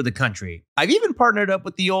all over the country. I've even partnered up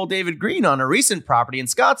with the old David Green on a recent property in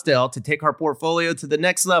Scottsdale to take our portfolio to the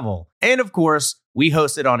next level. And of course, we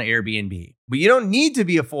host it on Airbnb. But you don't need to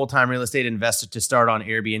be a full-time real estate investor to start on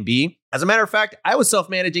Airbnb. As a matter of fact, I was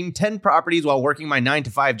self-managing 10 properties while working my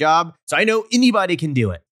 9-to-5 job, so I know anybody can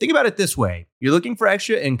do it. Think about it this way. You're looking for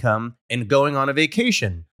extra income and going on a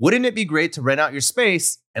vacation. Wouldn't it be great to rent out your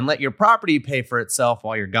space and let your property pay for itself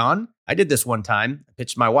while you're gone? I did this one time. I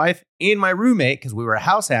pitched my wife and my roommate, because we were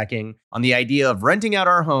house hacking, on the idea of renting out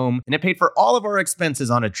our home, and it paid for all of our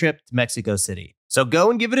expenses on a trip to Mexico City. So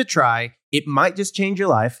go and give it a try. It might just change your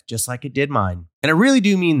life, just like it did mine. And I really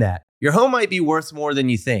do mean that. Your home might be worth more than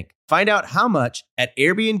you think. Find out how much at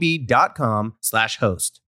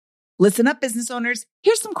airbnb.com/host. Listen up, business owners.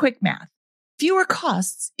 Here's some quick math. Fewer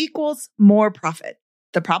costs equals more profit.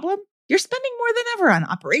 The problem? You're spending more than ever on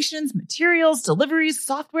operations, materials, deliveries,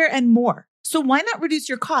 software, and more. So why not reduce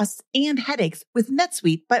your costs and headaches with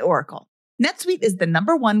NetSuite by Oracle? NetSuite is the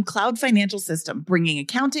 #1 cloud financial system, bringing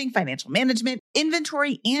accounting, financial management,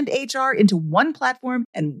 inventory, and HR into one platform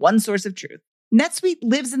and one source of truth. NetSuite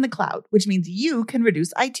lives in the cloud, which means you can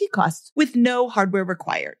reduce IT costs with no hardware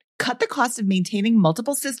required. Cut the cost of maintaining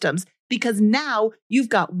multiple systems because now you've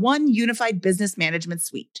got one unified business management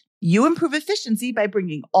suite. You improve efficiency by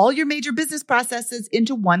bringing all your major business processes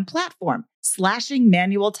into one platform, slashing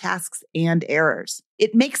manual tasks and errors.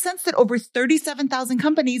 It makes sense that over 37,000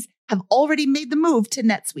 companies have already made the move to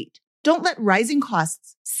NetSuite. Don't let rising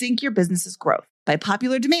costs sink your business's growth. By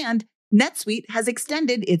popular demand, NetSuite has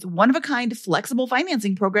extended its one-of-a-kind flexible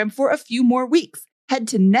financing program for a few more weeks. Head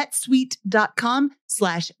to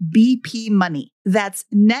netsuite.com/BPmoney. That's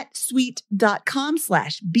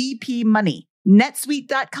netsuite.com/BPmoney.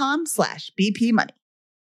 netsuite.com/BPmoney.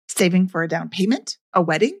 Saving for a down payment, a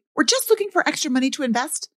wedding, or just looking for extra money to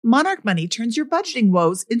invest? Monarch Money turns your budgeting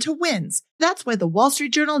woes into wins. That's why the Wall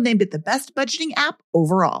Street Journal named it the best budgeting app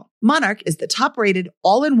overall. Monarch is the top-rated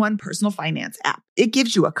all-in-one personal finance app. It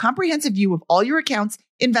gives you a comprehensive view of all your accounts,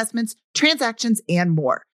 investments, transactions, and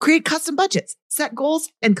more. Create custom budgets, set goals,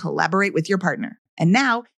 and collaborate with your partner. And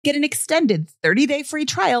now, get an extended 30-day free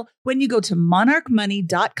trial when you go to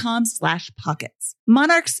monarchmoney.com/pockets.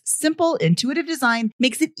 Monarch's simple, intuitive design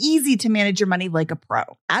makes it easy to manage your money like a pro.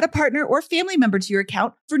 Add a partner or family member to your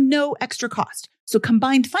account for no extra cost, so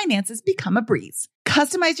combined finances become a breeze.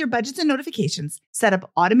 Customize your budgets and notifications, set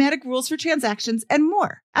up automatic rules for transactions, and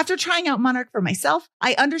more. After trying out Monarch for myself,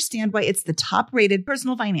 I understand why it's the top-rated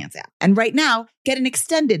personal finance app. And right now, get an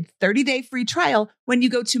extended 30-day free trial when you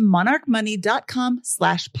go to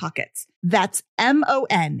monarchmoney.com/pockets. That's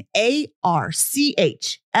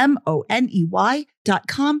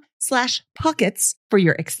monarchmoney.com/pockets for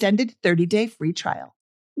your extended 30-day free trial.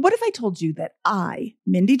 What if I told you that I,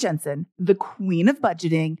 Mindy Jensen, the queen of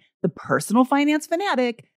budgeting, the personal finance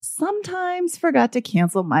fanatic, sometimes forgot to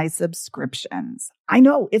cancel my subscriptions? I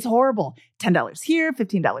know, it's horrible. $10 here,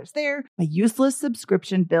 $15 there. My useless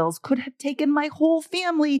subscription bills could have taken my whole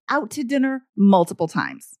family out to dinner multiple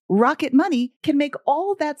times. Rocket Money can make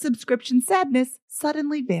all that subscription sadness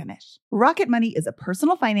suddenly vanish. Rocket Money is a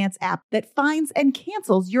personal finance app that finds and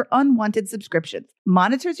cancels your unwanted subscriptions,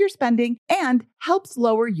 monitors your spending, and helps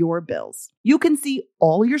lower your bills. You can see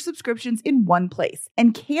all your subscriptions in one place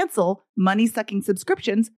and cancel money-sucking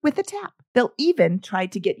subscriptions with a tap. They'll even try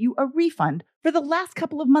to get you a refund for the last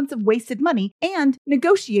couple of months of wasted money and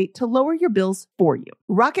negotiate to lower your bills for you.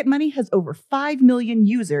 Rocket Money has over 5 million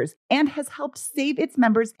users and has helped save its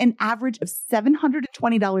members an average of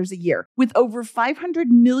 $720 a year, with over $500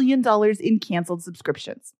 million in canceled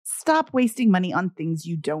subscriptions. Stop wasting money on things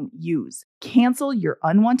you don't use. Cancel your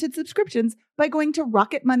unwanted subscriptions by going to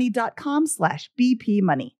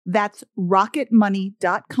rocketmoney.com/bpmoney. That's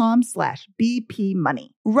rocketmoney.com/bpmoney.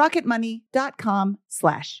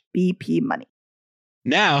 rocketmoney.com/bpmoney.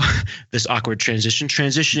 Now, this awkward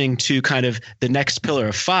transitioning to kind of the next pillar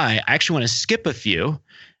of FI, I actually want to skip a few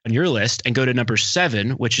on your list and go to number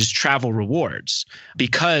 7, which is travel rewards,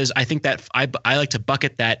 because I think that I like to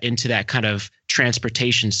bucket that into that kind of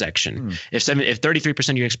transportation section. If 33%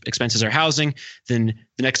 of your expenses are housing, then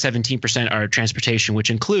the next 17% are transportation, which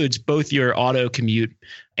includes both your auto commute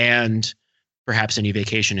and perhaps any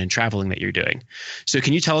vacation and traveling that you're doing. So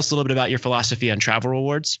can you tell us a little bit about your philosophy on travel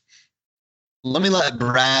rewards? Let me let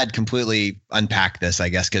Brad completely unpack this, I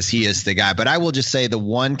guess, because he is the guy. But I will just say the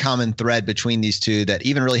one common thread between these two that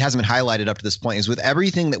even really hasn't been highlighted up to this point is with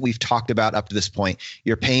everything that we've talked about up to this point,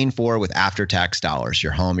 you're paying for with after-tax dollars.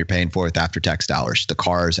 Your home, you're paying for with after-tax dollars. The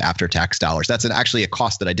cars, after-tax dollars. That's actually a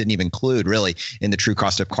cost that I didn't even include really in the true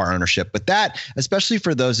cost of car ownership. But that, especially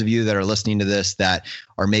for those of you that are listening to this that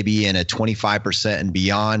are maybe in a 25% and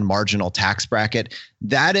beyond marginal tax bracket,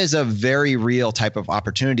 that is a very real type of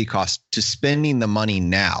opportunity cost to spending the money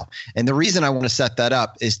now. And the reason I want to set that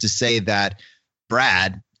up is to say that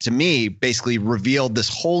Brad, to me, basically revealed this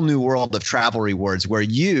whole new world of travel rewards where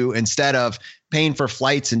you, instead of paying for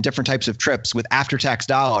flights and different types of trips with after-tax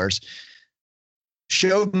dollars,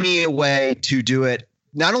 showed me a way to do it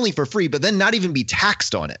not only for free, but then not even be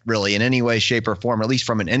taxed on it really in any way, shape, or form, at least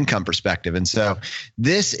from an income perspective. And so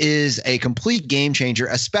this is a complete game changer,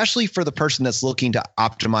 especially for the person that's looking to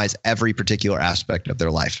optimize every particular aspect of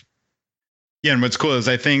their life. Yeah, and what's cool is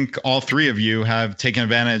I think all three of you have taken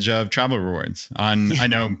advantage of travel rewards I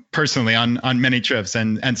know personally on many trips.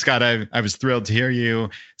 And Scott, I was thrilled to hear you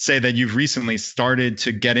say that you've recently started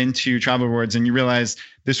to get into travel rewards and you realized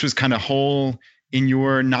this was kind of whole in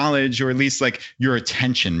your knowledge, or at least like your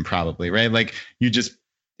attention probably, right? Like it just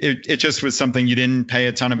was something you didn't pay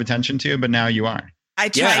a ton of attention to, but now you are. I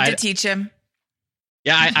tried to teach him.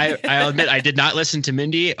 Yeah, I'll admit I did not listen to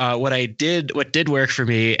Mindy. What did work for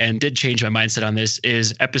me and did change my mindset on this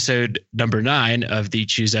is episode number 9 of the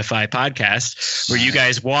Choose FI podcast, where you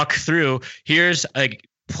guys walk through, here's a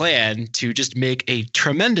plan to just make a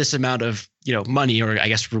tremendous amount of money, or I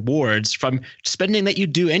guess rewards from spending that you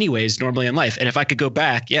do anyways normally in life. And if I could go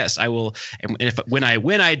back, yes, I will. And when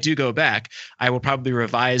I do go back, I will probably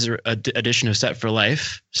revise an edition of Set for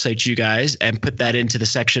Life, cite you guys, and put that into the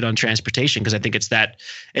section on transportation, because I think it's that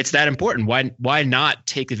important. Why not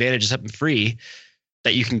take advantage of something free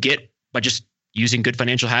that you can get by just using good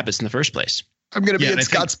financial habits in the first place? I'm going to be in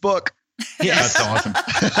Scott's book. Yeah, that's awesome.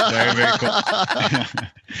 Very, very cool.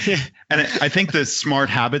 And I think the smart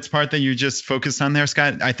habits part that you just focused on there,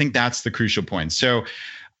 Scott, I think that's the crucial point. So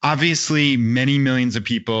obviously many millions of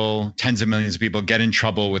people, tens of millions of people get in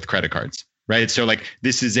trouble with credit cards, right? So like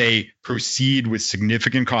this is a proceed with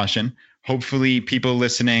significant caution. Hopefully people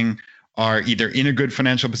listening are either in a good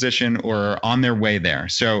financial position or on their way there.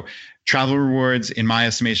 So travel rewards, in my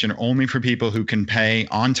estimation, are only for people who can pay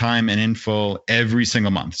on time and in full every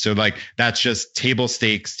single month. So like that's just table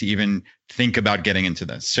stakes to even think about getting into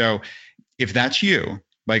this. So if that's you,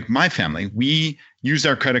 like my family, we used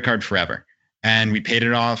our credit card forever and we paid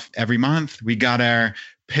it off every month. We got our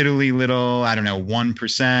piddly little, 1%,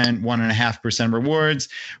 1.5% rewards.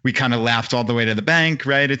 We kind of laughed all the way to the bank,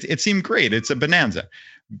 right? It seemed great. It's a bonanza.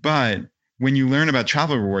 But when you learn about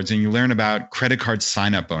travel rewards and you learn about credit card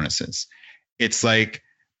sign-up bonuses, it's like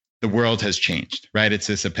the world has changed, right? It's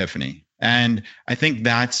this epiphany. And I think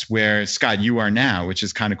that's where, Scott, you are now, which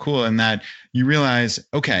is kind of cool in that you realize,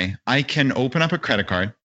 okay, I can open up a credit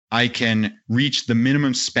card. I can reach the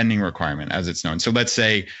minimum spending requirement as it's known. So let's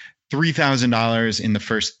say $3,000 in the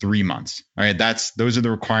first 3 months. All right, those are the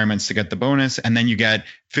requirements to get the bonus, and then you get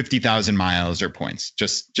 50,000 miles or points.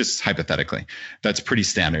 Just hypothetically, that's pretty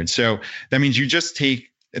standard. So that means you just take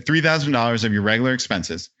 $3,000 of your regular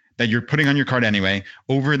expenses that you're putting on your card anyway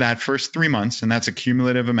over that first 3 months, and that's a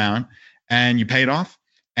cumulative amount, and you pay it off,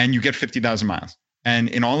 and you get 50,000 miles. And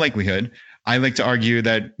in all likelihood, I like to argue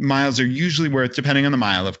that miles are usually worth, depending on the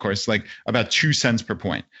mile, of course, like about 2 cents per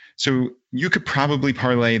point. So you could probably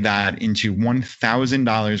parlay that into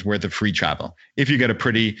 $1,000 worth of free travel if you get a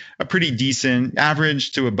pretty decent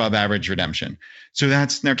average to above average redemption. So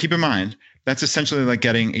now keep in mind, that's essentially like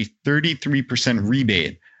getting a 33%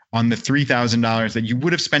 rebate on the $3,000 that you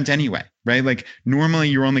would have spent anyway, right? Like normally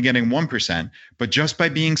you're only getting 1%, but just by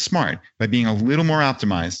being smart, by being a little more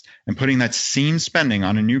optimized and putting that same spending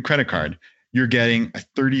on a new credit card, you're getting a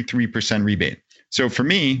 33% rebate. So for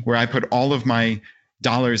me, where I put all of my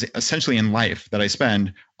dollars essentially in life that I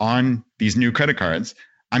spend on these new credit cards,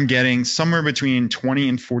 I'm getting somewhere between 20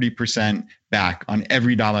 and 40% back on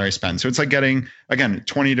every dollar I spend. So it's like getting, again,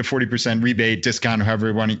 20 to 40% rebate, discount, however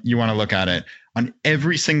you want to look at it, on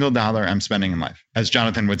every single dollar I'm spending in life. As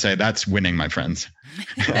Jonathan would say, that's winning, my friends.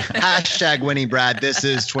 Hashtag winning, Brad. This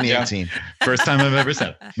is 2018. Yeah. First time I've ever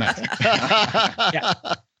said it. Nice. Yeah.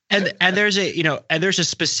 And there's a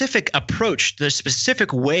specific approach, the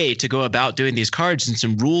specific way to go about doing these cards and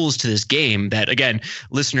some rules to this game that, again,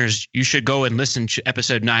 listeners, you should go and listen to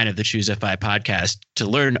episode 9 of the Choose FI podcast to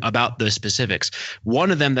learn about the specifics.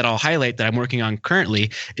 One of them that I'll highlight that I'm working on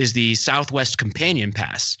currently is the Southwest Companion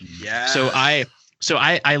Pass. Yeah. So I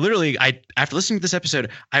literally after listening to this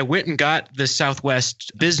episode, I went and got the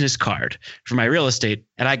Southwest business card for my real estate,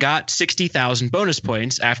 and I got 60,000 bonus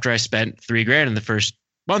points after I spent $3,000 in the first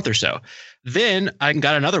month or so. Then I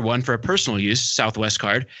got another one for a personal use Southwest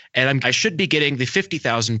card, and I should be getting the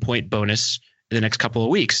 50,000 point bonus in the next couple of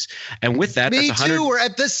weeks. And with that, Me that's 100. too. We're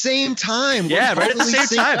at the same time. Yeah, right at the same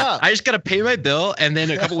time. I just got to pay my bill, and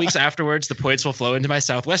then a couple weeks afterwards, the points will flow into my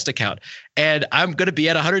Southwest account. And I'm going to be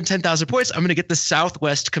at 110,000 points. I'm going to get the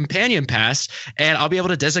Southwest Companion Pass, and I'll be able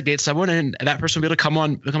to designate someone, and that person will be able to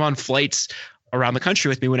come on flights around the country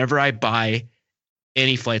with me whenever I buy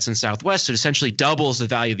any flights in Southwest. So it essentially doubles the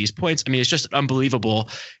value of these points. I mean, it's just an unbelievable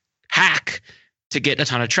hack to get a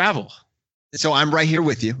ton of travel. So I'm right here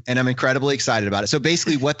with you, and I'm incredibly excited about it. So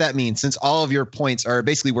basically what that means, since all of your points are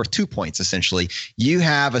basically worth 2 points, essentially, you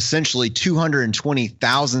have essentially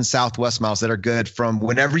 220,000 Southwest miles that are good from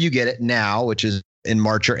whenever you get it now, which is in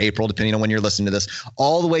March or April, depending on when you're listening to this,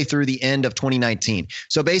 all the way through the end of 2019.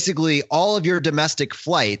 So basically all of your domestic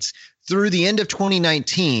flights through the end of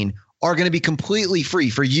 2019 are going to be completely free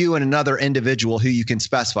for you and another individual who you can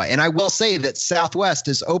specify. And I will say that Southwest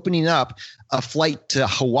is opening up a flight to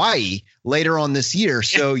Hawaii later on this year.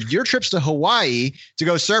 So your trips to Hawaii to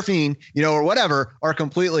go surfing, or whatever, are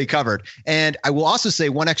completely covered. And I will also say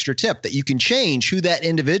one extra tip that you can change who that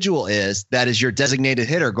individual is that is your designated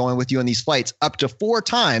hitter going with you on these flights up to 4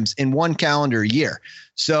 times in one calendar year.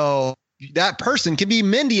 So that person can be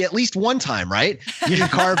Mindy at least one time, right? You can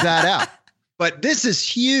carve that out. But this is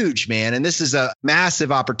huge, man. And this is a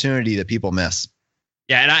massive opportunity that people miss.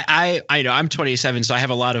 Yeah. And I know I'm 27, so I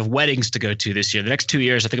have a lot of weddings to go to this year. The next 2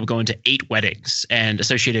 years, I think I'm going to 8 weddings and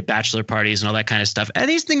associated bachelor parties and all that kind of stuff. And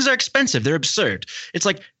these things are expensive. They're absurd. It's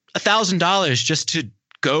like $1,000 just to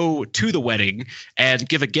go to the wedding and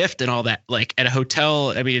give a gift and all that, like at a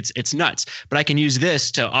hotel. I mean, it's nuts, but I can use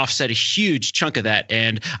this to offset a huge chunk of that.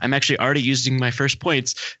 And I'm actually already using my first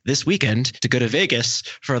points this weekend to go to Vegas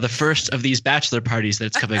for the first of these bachelor parties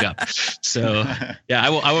that's coming up. So yeah,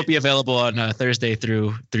 I won't be available on Thursday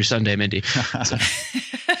through Sunday, Mindy. So.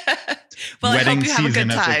 Well, wedding I hope you have a season,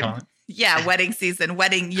 good time. Yeah, wedding season,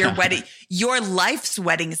 your life's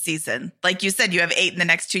wedding season. Like you said, you have 8 in the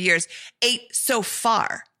next 2 years. 8 so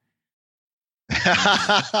far.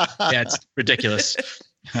 Yeah, it's ridiculous.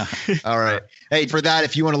 All right. Hey, for that,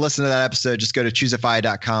 if you want to listen to that episode, just go to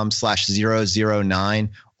choosefi.com/009,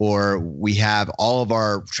 or we have all of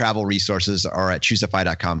our travel resources are at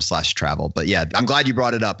choosefi.com/travel. But yeah, I'm glad you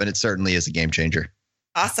brought it up, and it certainly is a game changer.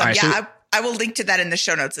 Awesome. Right, yeah, so I will link to that in the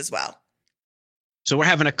show notes as well. So we're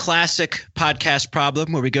having a classic podcast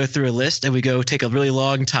problem where we go through a list and we go take a really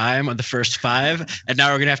long time on the first 5. And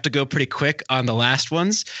now we're going to have to go pretty quick on the last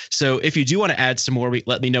ones. So if you do want to add some more,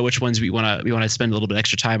 let me know which ones we want to spend a little bit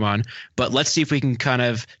extra time on. But let's see if we can kind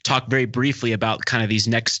of talk very briefly about kind of these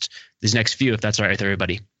next few, if that's all right with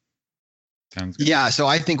everybody. Sounds good. Yeah. So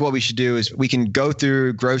I think what we should do is we can go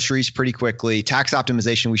through groceries pretty quickly. Tax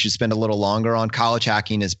optimization, we should spend a little longer on. College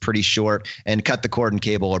hacking is pretty short, and cut the cord and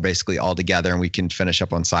cable are basically all together, and we can finish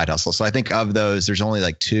up on side hustle. So I think of those, there's only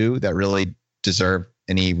like 2 that really deserve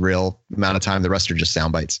any real amount of time. The rest are just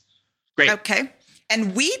sound bites. Great. Okay.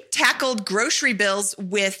 And we tackled grocery bills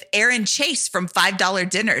with Aaron Chase from $5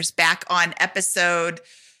 Dinners back on episode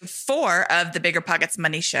 4 of the Bigger Pockets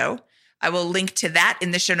Money Show. I will link to that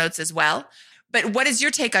in the show notes as well. But what is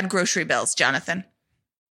your take on grocery bills, Jonathan?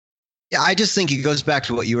 Yeah, I just think it goes back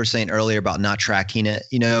to what you were saying earlier about not tracking it.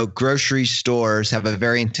 You know, grocery stores have a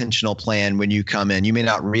very intentional plan when you come in. You may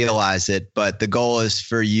not realize it, but the goal is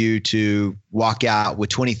for you to walk out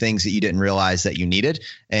with 20 things that you didn't realize that you needed,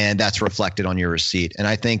 and that's reflected on your receipt. And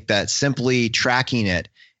I think that simply tracking it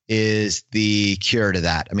is the cure to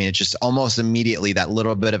that. I mean, it's just almost immediately that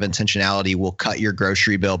little bit of intentionality will cut your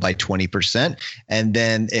grocery bill by 20%. And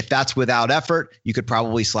then if that's without effort, you could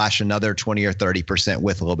probably slash another 20 or 30%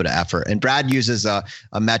 with a little bit of effort. And Brad uses a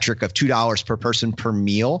metric of $2 per person per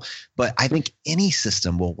meal. But I think any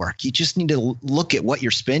system will work. You just need to look at what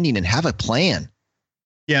you're spending and have a plan.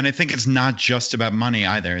 Yeah. And I think it's not just about money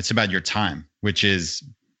either. It's about your time, which is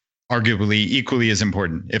arguably equally as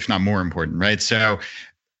important, if not more important, right? So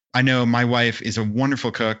I know my wife is a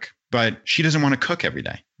wonderful cook, but she doesn't want to cook every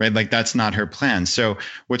day, right? Like that's not her plan. So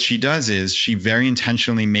what she does is she very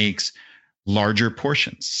intentionally makes larger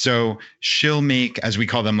portions. So she'll make, as we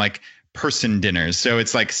call them, like person dinners. So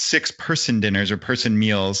it's like 6-person dinners or person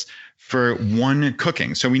meals for one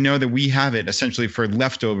cooking. So we know that we have it essentially for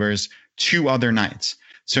leftovers 2 other nights.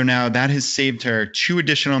 So now that has saved her 2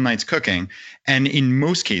 additional nights cooking. And in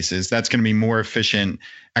most cases, that's going to be more efficient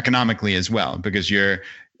economically as well, because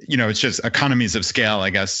it's just economies of scale, I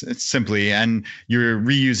guess, it's simply, and you're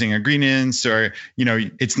reusing ingredients, or,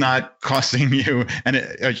 it's not costing you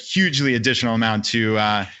a hugely additional amount to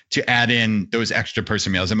add in those extra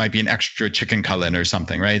person meals. It might be an extra chicken cutlet or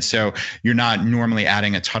something, right? So you're not normally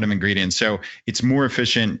adding a ton of ingredients. So it's more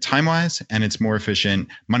efficient time-wise, and it's more efficient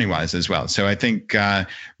money-wise as well. So I think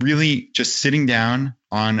really just sitting down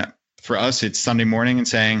for us, it's Sunday morning and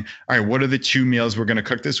saying, all right, what are the 2 meals we're going to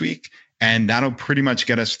cook this week? And that'll pretty much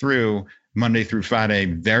get us through Monday through Friday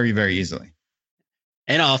very, very easily.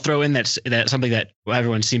 And I'll throw in that something that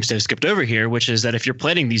everyone seems to have skipped over here, which is that if you're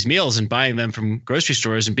planning these meals and buying them from grocery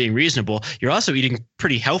stores and being reasonable, you're also eating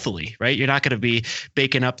pretty healthily, right? You're not going to be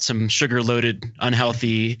baking up some sugar-loaded,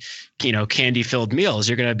 unhealthy, candy-filled meals.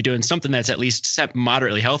 You're going to be doing something that's at least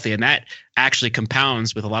moderately healthy, and that actually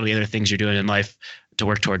compounds with a lot of the other things you're doing in life to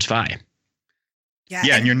work towards FI. Yeah,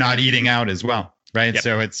 and you're not eating out as well. Right. Yep.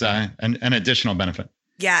 So it's an additional benefit.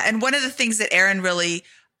 Yeah. And one of the things that Aaron really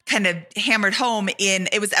kind of hammered home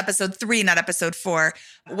it was episode 3, not episode 4.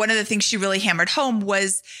 One of the things she really hammered home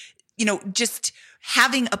was, just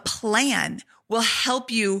having a plan will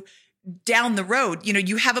help you down the road.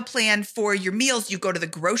 You have a plan for your meals. You go to the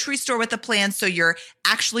grocery store with a plan. So you're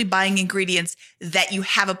actually buying ingredients that you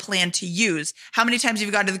have a plan to use. How many times have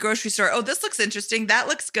you gone to the grocery store? Oh, this looks interesting. That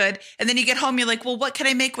looks good. And then you get home, you're like, well, what can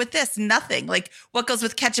I make with this? Nothing. Like, what goes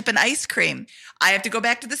with ketchup and ice cream? I have to go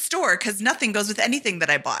back to the store because nothing goes with anything that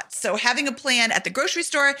I bought. So having a plan at the grocery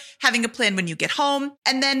store, having a plan when you get home.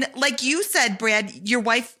 And then, like you said, Brad, your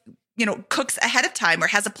wife, cooks ahead of time or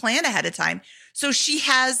has a plan ahead of time. So she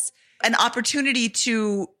has an opportunity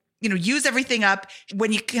to, use everything up.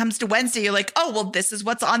 When it comes to Wednesday, you're like, oh, well, this is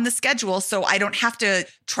what's on the schedule. So I don't have to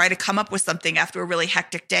try to come up with something after a really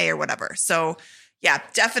hectic day or whatever. So yeah,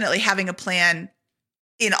 definitely having a plan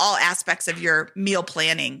in all aspects of your meal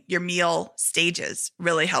planning, your meal stages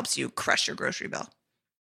really helps you crush your grocery bill.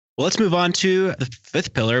 Well, let's move on to the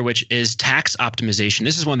 5th pillar, which is tax optimization.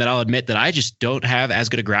 This is one that I'll admit that I just don't have as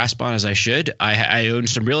good a grasp on as I should. I own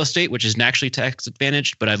some real estate, which is naturally tax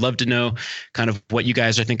advantaged, but I'd love to know kind of what you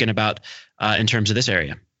guys are thinking about in terms of this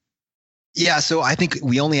area. Yeah, so I think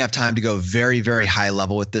we only have time to go very, very high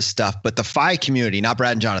level with this stuff. But the FI community, not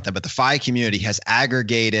Brad and Jonathan, but the FI community has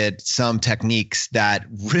aggregated some techniques that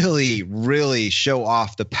really, really show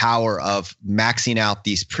off the power of maxing out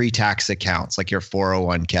these pre-tax accounts like your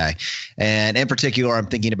 401k. And in particular, I'm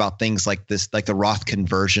thinking about things like this, like the Roth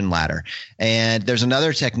conversion ladder. And there's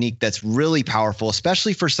another technique that's really powerful,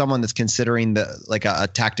 especially for someone that's considering a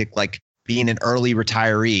tactic like being an early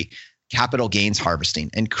retiree. capital gains harvesting.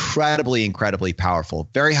 Incredibly, incredibly powerful.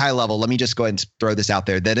 Very high level. Let me just go ahead and throw this out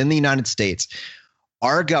there that in the United States,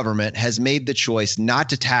 our government has made the choice not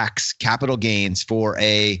to tax capital gains for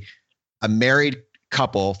a married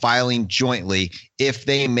couple filing jointly if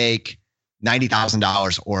they make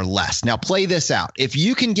 $90,000 or less. Now play this out. If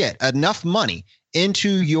you can get enough money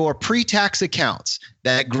into your pre-tax accounts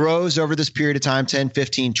that grows over this period of time, 10,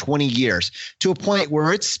 15, 20 years, to a point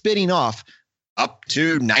where it's spitting off up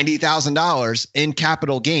to $90,000 in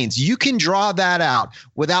capital gains, you can draw that out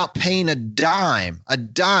without paying a dime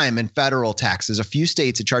in federal tax. There's a few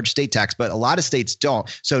states that charge state tax, but a lot of states don't.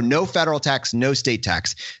 So no federal tax, no state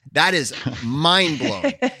tax. That is mind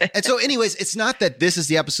blowing. And so anyways, it's not that this is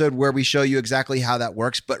the episode where we show you exactly how that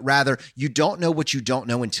works, but rather you don't know what you don't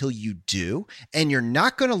know until you do. And you're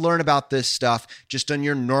not going to learn about this stuff just on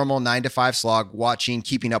your normal 9-to-5 slog watching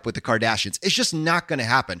Keeping Up with the Kardashians. It's just not going to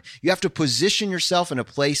happen. You have to position yourself in a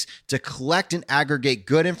place to collect and aggregate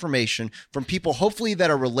good information from people, hopefully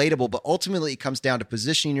that are relatable, but ultimately it comes down to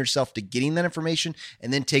positioning yourself to getting that information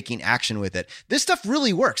and then taking action with it. This stuff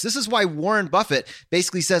really works. This is why Warren Buffett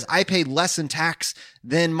basically says, I pay less in tax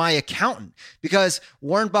than my accountant, because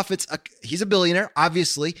Warren Buffett's, he's a billionaire.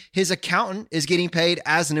 Obviously, his accountant is getting paid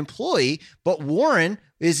as an employee, but Warren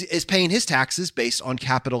is paying his taxes based on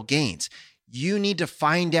capital gains. You need to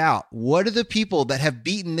find out, what are the people that have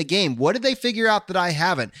beaten the game? What did they figure out that I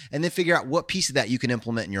haven't? And then figure out what piece of that you can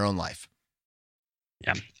implement in your own life.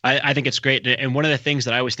 Yeah, I think it's great. And one of the things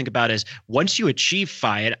that I always think about is once you achieve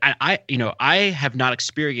FI, and I have not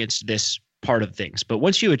experienced this part of things, but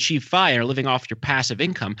once you achieve FI and are living off your passive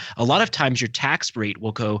income, a lot of times your tax rate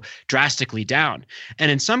will go drastically down. And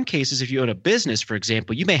in some cases, if you own a business, for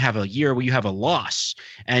example, you may have a year where you have a loss,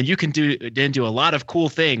 and you can do a lot of cool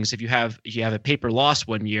things if you have a paper loss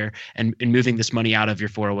one year and moving this money out of your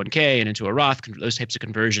 401k and into a Roth, those types of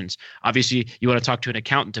conversions. Obviously, you want to talk to an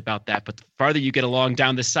accountant about that, but the farther you get along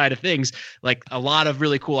down this side of things, like a lot of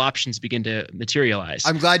really cool options begin to materialize.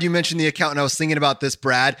 I'm glad you mentioned the accountant. I was thinking about this,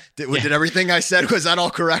 Brad. Did everything I said, was that all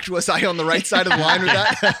correct? Was I on the right side of the line with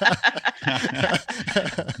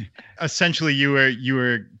that? Essentially, you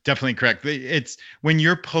were definitely correct. It's when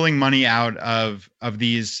you're pulling money out of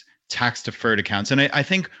these tax deferred accounts. And I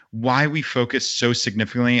think why we focus so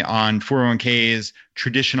significantly on 401ks,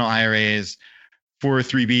 traditional IRAs,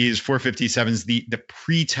 403bs, 457s, the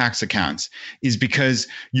pre-tax accounts, is because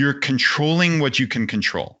you're controlling what you can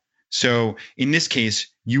control. So in this case,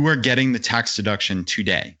 you are getting the tax deduction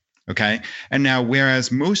today. Okay. And now,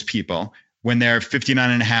 whereas most people, when they're 59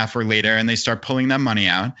 and a half or later and they start pulling that money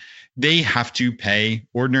out, they have to pay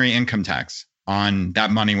ordinary income tax on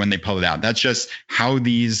that money when they pull it out. That's just how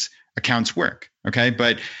these accounts work. Okay.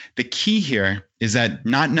 But the key here is that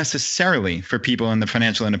not necessarily for people in the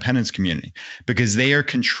financial independence community, because they are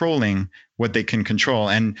controlling what they can control.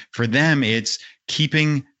 And for them, it's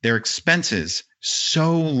keeping their expenses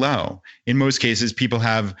so low. In most cases, people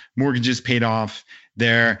have mortgages paid off.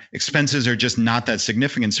 Their expenses are just not that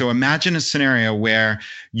significant. So imagine a scenario where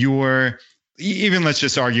let's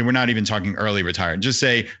just argue, we're not even talking early retired. Just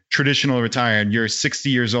say traditional retired, you're 60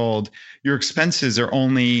 years old, your expenses are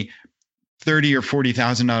only $30,000 or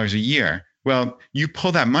 $40,000 a year. Well, you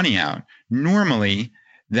pull that money out. Normally,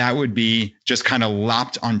 that would be just kind of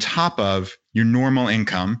lopped on top of your normal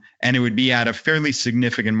income, and it would be at a fairly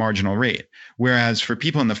significant marginal rate. Whereas for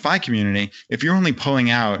people in the FI community, if you're only pulling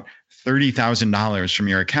out $30,000 from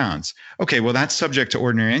your accounts, okay, well, that's subject to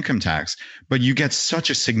ordinary income tax, but you get such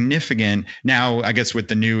a significant, now I guess with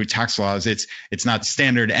the new tax laws, it's not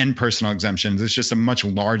standard and personal exemptions. It's just a much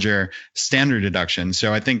larger standard deduction.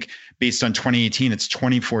 So I think based on 2018, it's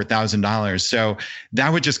 $24,000. So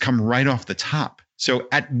that would just come right off the top. So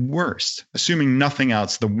at worst, assuming nothing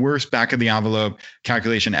else, the worst back of the envelope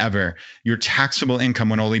calculation ever, your taxable income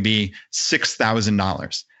would only be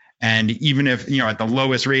 $6,000. And even if, at the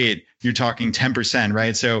lowest rate, you're talking 10%,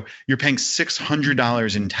 right? So you're paying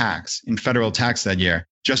 $600 in tax, in federal tax that year,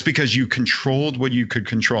 just because you controlled what you could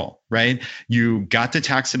control, right? You got the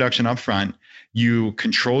tax deduction up front, you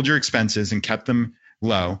controlled your expenses and kept them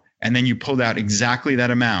low, and then you pulled out exactly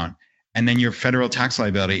that amount. And then your federal tax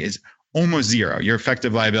liability is almost zero. Your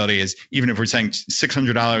effective liability is, even if we're saying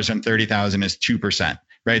 $600 on $30,000 is 2%,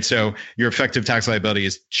 right? So your effective tax liability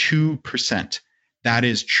is 2%. That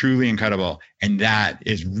is truly incredible. And that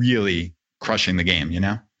is really crushing the game,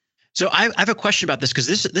 So I have a question about this, because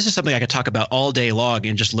this is something I could talk about all day long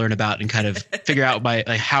and just learn about and kind of figure out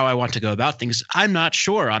how I want to go about things. I'm not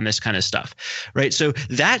sure on this kind of stuff, right? So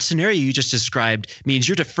that scenario you just described means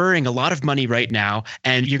you're deferring a lot of money right now,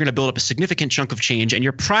 and you're going to build up a significant chunk of change. And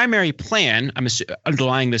your primary plan,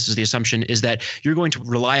 underlying this is the assumption, is that you're going to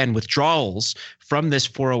rely on withdrawals from this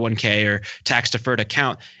 401k or tax deferred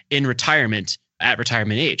account in retirement at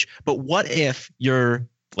retirement age. But what if you're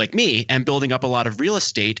like me and building up a lot of real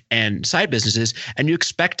estate and side businesses, and you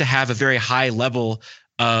expect to have a very high level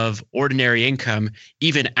of ordinary income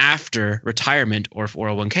even after retirement or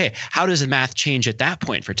 401k? How does the math change at that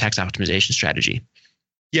point for tax optimization strategy?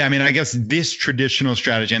 Yeah, I mean, I guess this traditional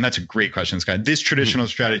strategy, and that's a great question, Scott. This traditional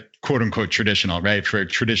strategy, quote unquote traditional, right, for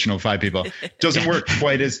traditional FI people, doesn't work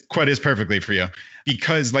quite as perfectly for you,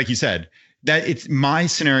 because, like you said, that it's my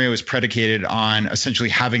scenario is predicated on essentially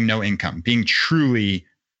having no income, being truly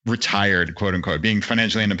retired, quote unquote, being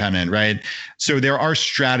financially independent, right? So there are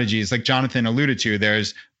strategies like Jonathan alluded to.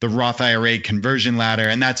 There's the Roth IRA conversion ladder,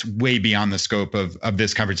 and that's way beyond the scope of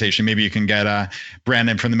this conversation. Maybe you can get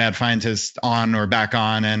Brandon from the Mad Fientist on or back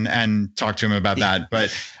on and talk to him about that.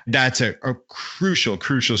 But that's a crucial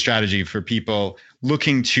strategy for people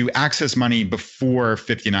looking to access money before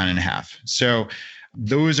 59 and a half. So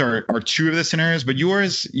those are two of the scenarios, but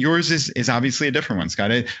yours is obviously a different one, Scott.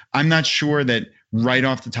 I'm not sure that right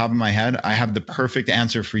off the top of my head, I have the perfect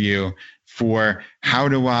answer for you for how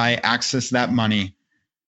do I access that money,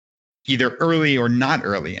 either early or not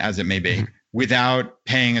early, as it may be, without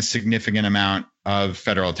paying a significant amount of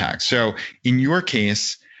federal tax. So in your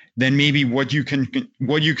case, then maybe what you can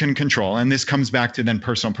control, and this comes back to then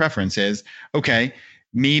personal preference, is, okay,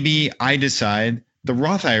 maybe I decide the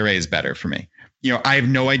Roth IRA is better for me. I have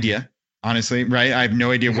no idea, honestly, right? I have no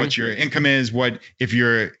idea what your income is, if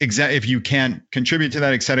you can't contribute to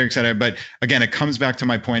that, et cetera, et cetera. But again, it comes back to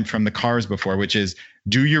my point from the cars before, which is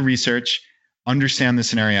do your research, understand the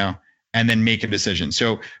scenario, and then make a decision.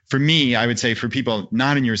 So for me, I would say for people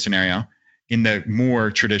not in your scenario, in the more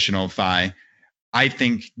traditional FI, I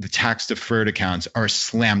think the tax deferred accounts are a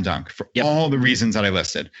slam dunk for all the reasons that I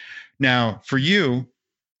listed. Now, for you,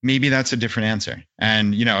 maybe that's a different answer.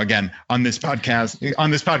 And, again, on this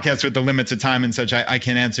podcast with the limits of time and such, I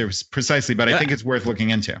can't answer precisely, but I think it's worth looking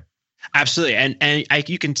into. Absolutely. And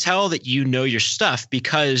you can tell that you know your stuff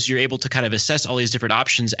because you're able to kind of assess all these different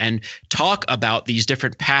options and talk about these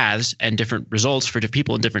different paths and different results for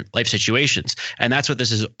people in different life situations. And that's what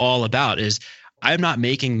this is all about, is I'm not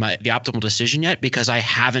making the optimal decision yet because I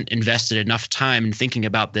haven't invested enough time in thinking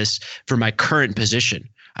about this for my current position.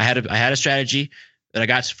 I had a strategy that I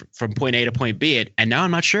got from point A to point B, and now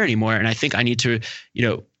I'm not sure anymore. And I think I need to,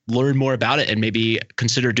 learn more about it and maybe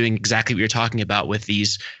consider doing exactly what you're talking about with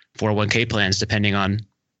these 401k plans, depending on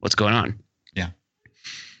what's going on.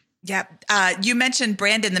 Yeah. You mentioned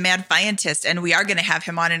Brandon, the Mad Fientist, and we are going to have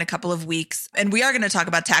him on in a couple of weeks. And we are going to talk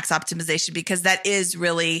about tax optimization because that is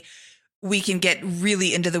really, we can get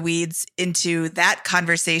really into the weeds into that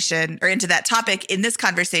conversation or into that topic in this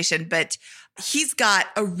conversation. But he's got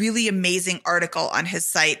a really amazing article on his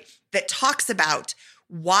site that talks about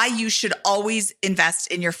why you should always invest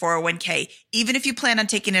in your 401k, even if you plan on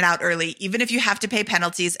taking it out early, even if you have to pay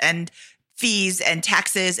penalties and fees and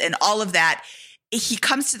taxes and all of that. He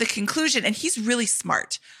comes to the conclusion, and he's really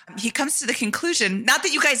smart. He comes to the conclusion, not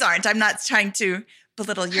that you guys aren't, I'm not trying to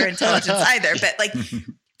belittle your intelligence either, but like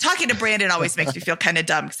talking to Brandon always makes me feel kind of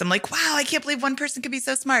dumb because I'm like, wow, I can't believe one person could be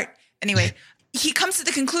so smart. Anyway, he comes to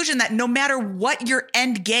the conclusion that no matter what your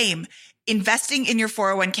end game, investing in your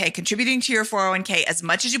 401k, contributing to your 401k as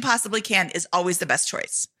much as you possibly can is always the best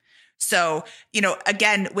choice. So,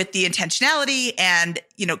 again, with the intentionality and,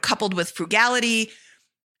 coupled with frugality,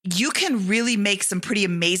 you can really make some pretty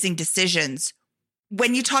amazing decisions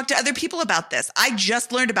when you talk to other people about this. I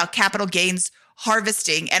just learned about capital gains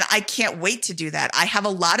harvesting, and I can't wait to do that. I have a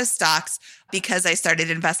lot of stocks because I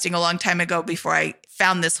started investing a long time ago before I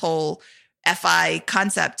found this whole FI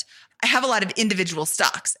concept. I have a lot of individual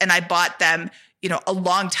stocks, and I bought them, a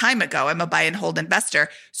long time ago. I'm a buy and hold investor.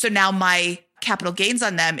 So now my capital gains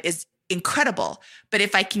on them is incredible. But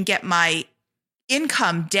if I can get my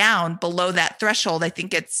income down below that threshold, I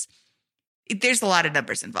think there's a lot of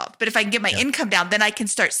numbers involved. But if I can get my income down, then I can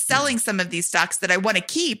start selling some of these stocks that I want to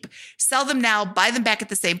keep, sell them now, buy them back at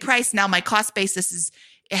the same price. Now my cost basis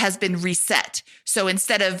has been reset. So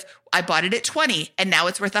instead of I bought it at 20 and now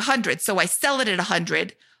it's worth 100. So I sell it at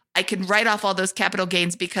 100. I can write off all those capital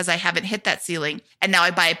gains because I haven't hit that ceiling. And now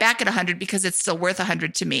I buy it back at 100 because it's still worth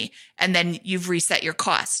 100 to me. And then you've reset your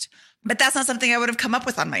cost. But that's not something I would have come up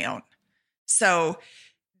with on my own. So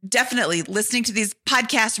definitely listening to these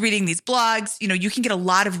podcasts, reading these blogs, you can get a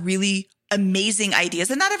lot of really amazing ideas.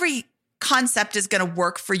 And not every concept is going to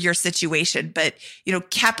work for your situation, but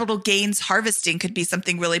capital gains harvesting could be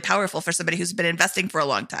something really powerful for somebody who's been investing for a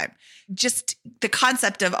long time. Just the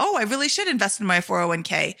concept of, I really should invest in my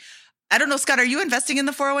 401k. I don't know, Scott, are you investing in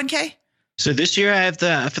the 401k? So this year I have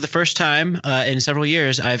for the first time in several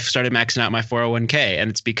years, I've started maxing out my 401k, and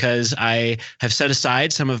it's because I have set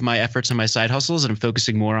aside some of my efforts on my side hustles, and I'm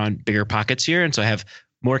focusing more on bigger pockets here. And so I have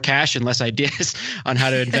more cash and less ideas on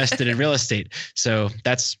how to invest it in real estate. So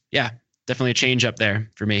that's, definitely a change up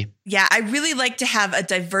there for me. Yeah, I really like to have a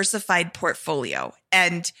diversified portfolio,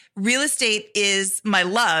 and real estate is my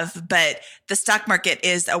love, but the stock market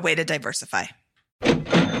is a way to diversify.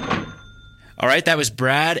 All right, that was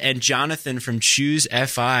Brad and Jonathan from Choose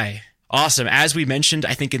FI. Awesome. As we mentioned,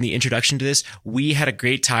 I think in the introduction to this, we had a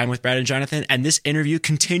great time with Brad and Jonathan, and this interview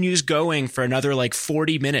continues going for another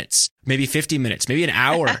 40 minutes, maybe 50 minutes, maybe an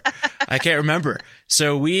hour. I can't remember.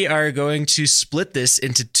 So we are going to split this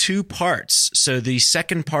into 2 parts. So the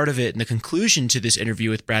second part of it and the conclusion to this interview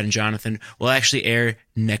with Brad and Jonathan will actually air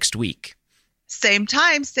next week. Same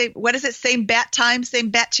time, what is it? Same bat time, same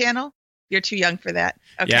bat channel? You're too young for that.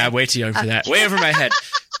 Okay. Yeah, way too young for that. Way over my head.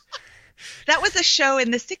 That was a show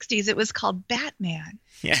in the 60s. It was called Batman.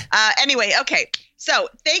 Yeah. Anyway, okay. So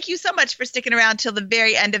thank you so much for sticking around till the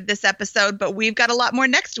very end of this episode, but we've got a lot more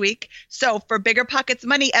next week. So for Bigger Pockets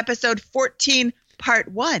Money, episode 14,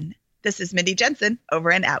 part 1, this is Mindy Jensen,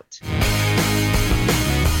 over and out.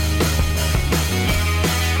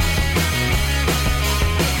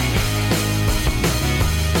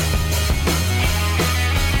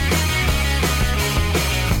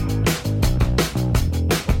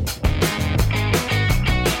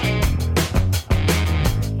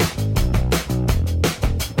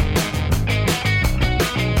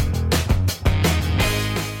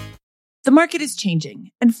 The market is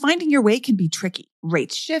changing, and finding your way can be tricky.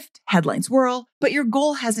 Rates shift, headlines whirl, but your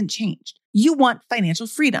goal hasn't changed. You want financial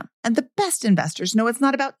freedom, and the best investors know it's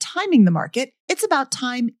not about timing the market, it's about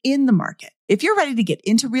time in the market. If you're ready to get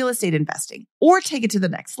into real estate investing or take it to the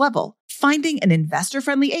next level, finding an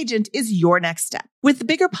investor-friendly agent is your next step. With the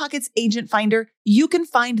Bigger Pockets Agent Finder, you can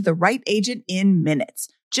find the right agent in minutes.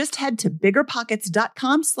 Just head to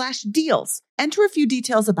biggerpockets.com/deals. Enter a few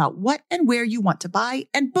details about what and where you want to buy,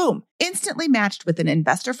 and boom, instantly matched with an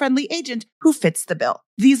investor-friendly agent who fits the bill.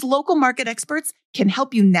 These local market experts can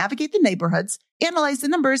help you navigate the neighborhoods, analyze the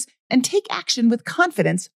numbers, and take action with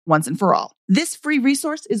confidence once and for all. This free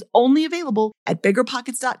resource is only available at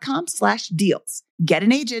biggerpockets.com/deals. Get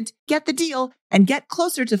an agent, get the deal, and get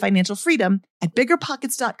closer to financial freedom at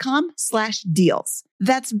biggerpockets.com/deals.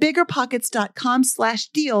 That's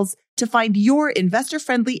biggerpockets.com/deals to find your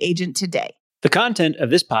investor-friendly agent today. The content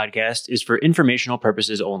of this podcast is for informational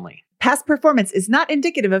purposes only. Past performance is not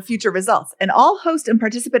indicative of future results, and all host and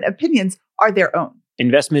participant opinions are their own.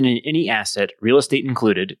 Investment in any asset, real estate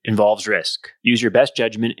included, involves risk. Use your best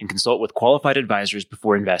judgment and consult with qualified advisors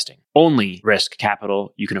before investing. Only risk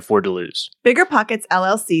capital you can afford to lose. Bigger Pockets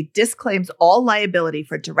LLC disclaims all liability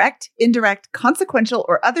for direct, indirect, consequential,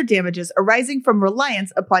 or other damages arising from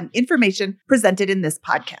reliance upon information presented in this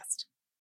podcast.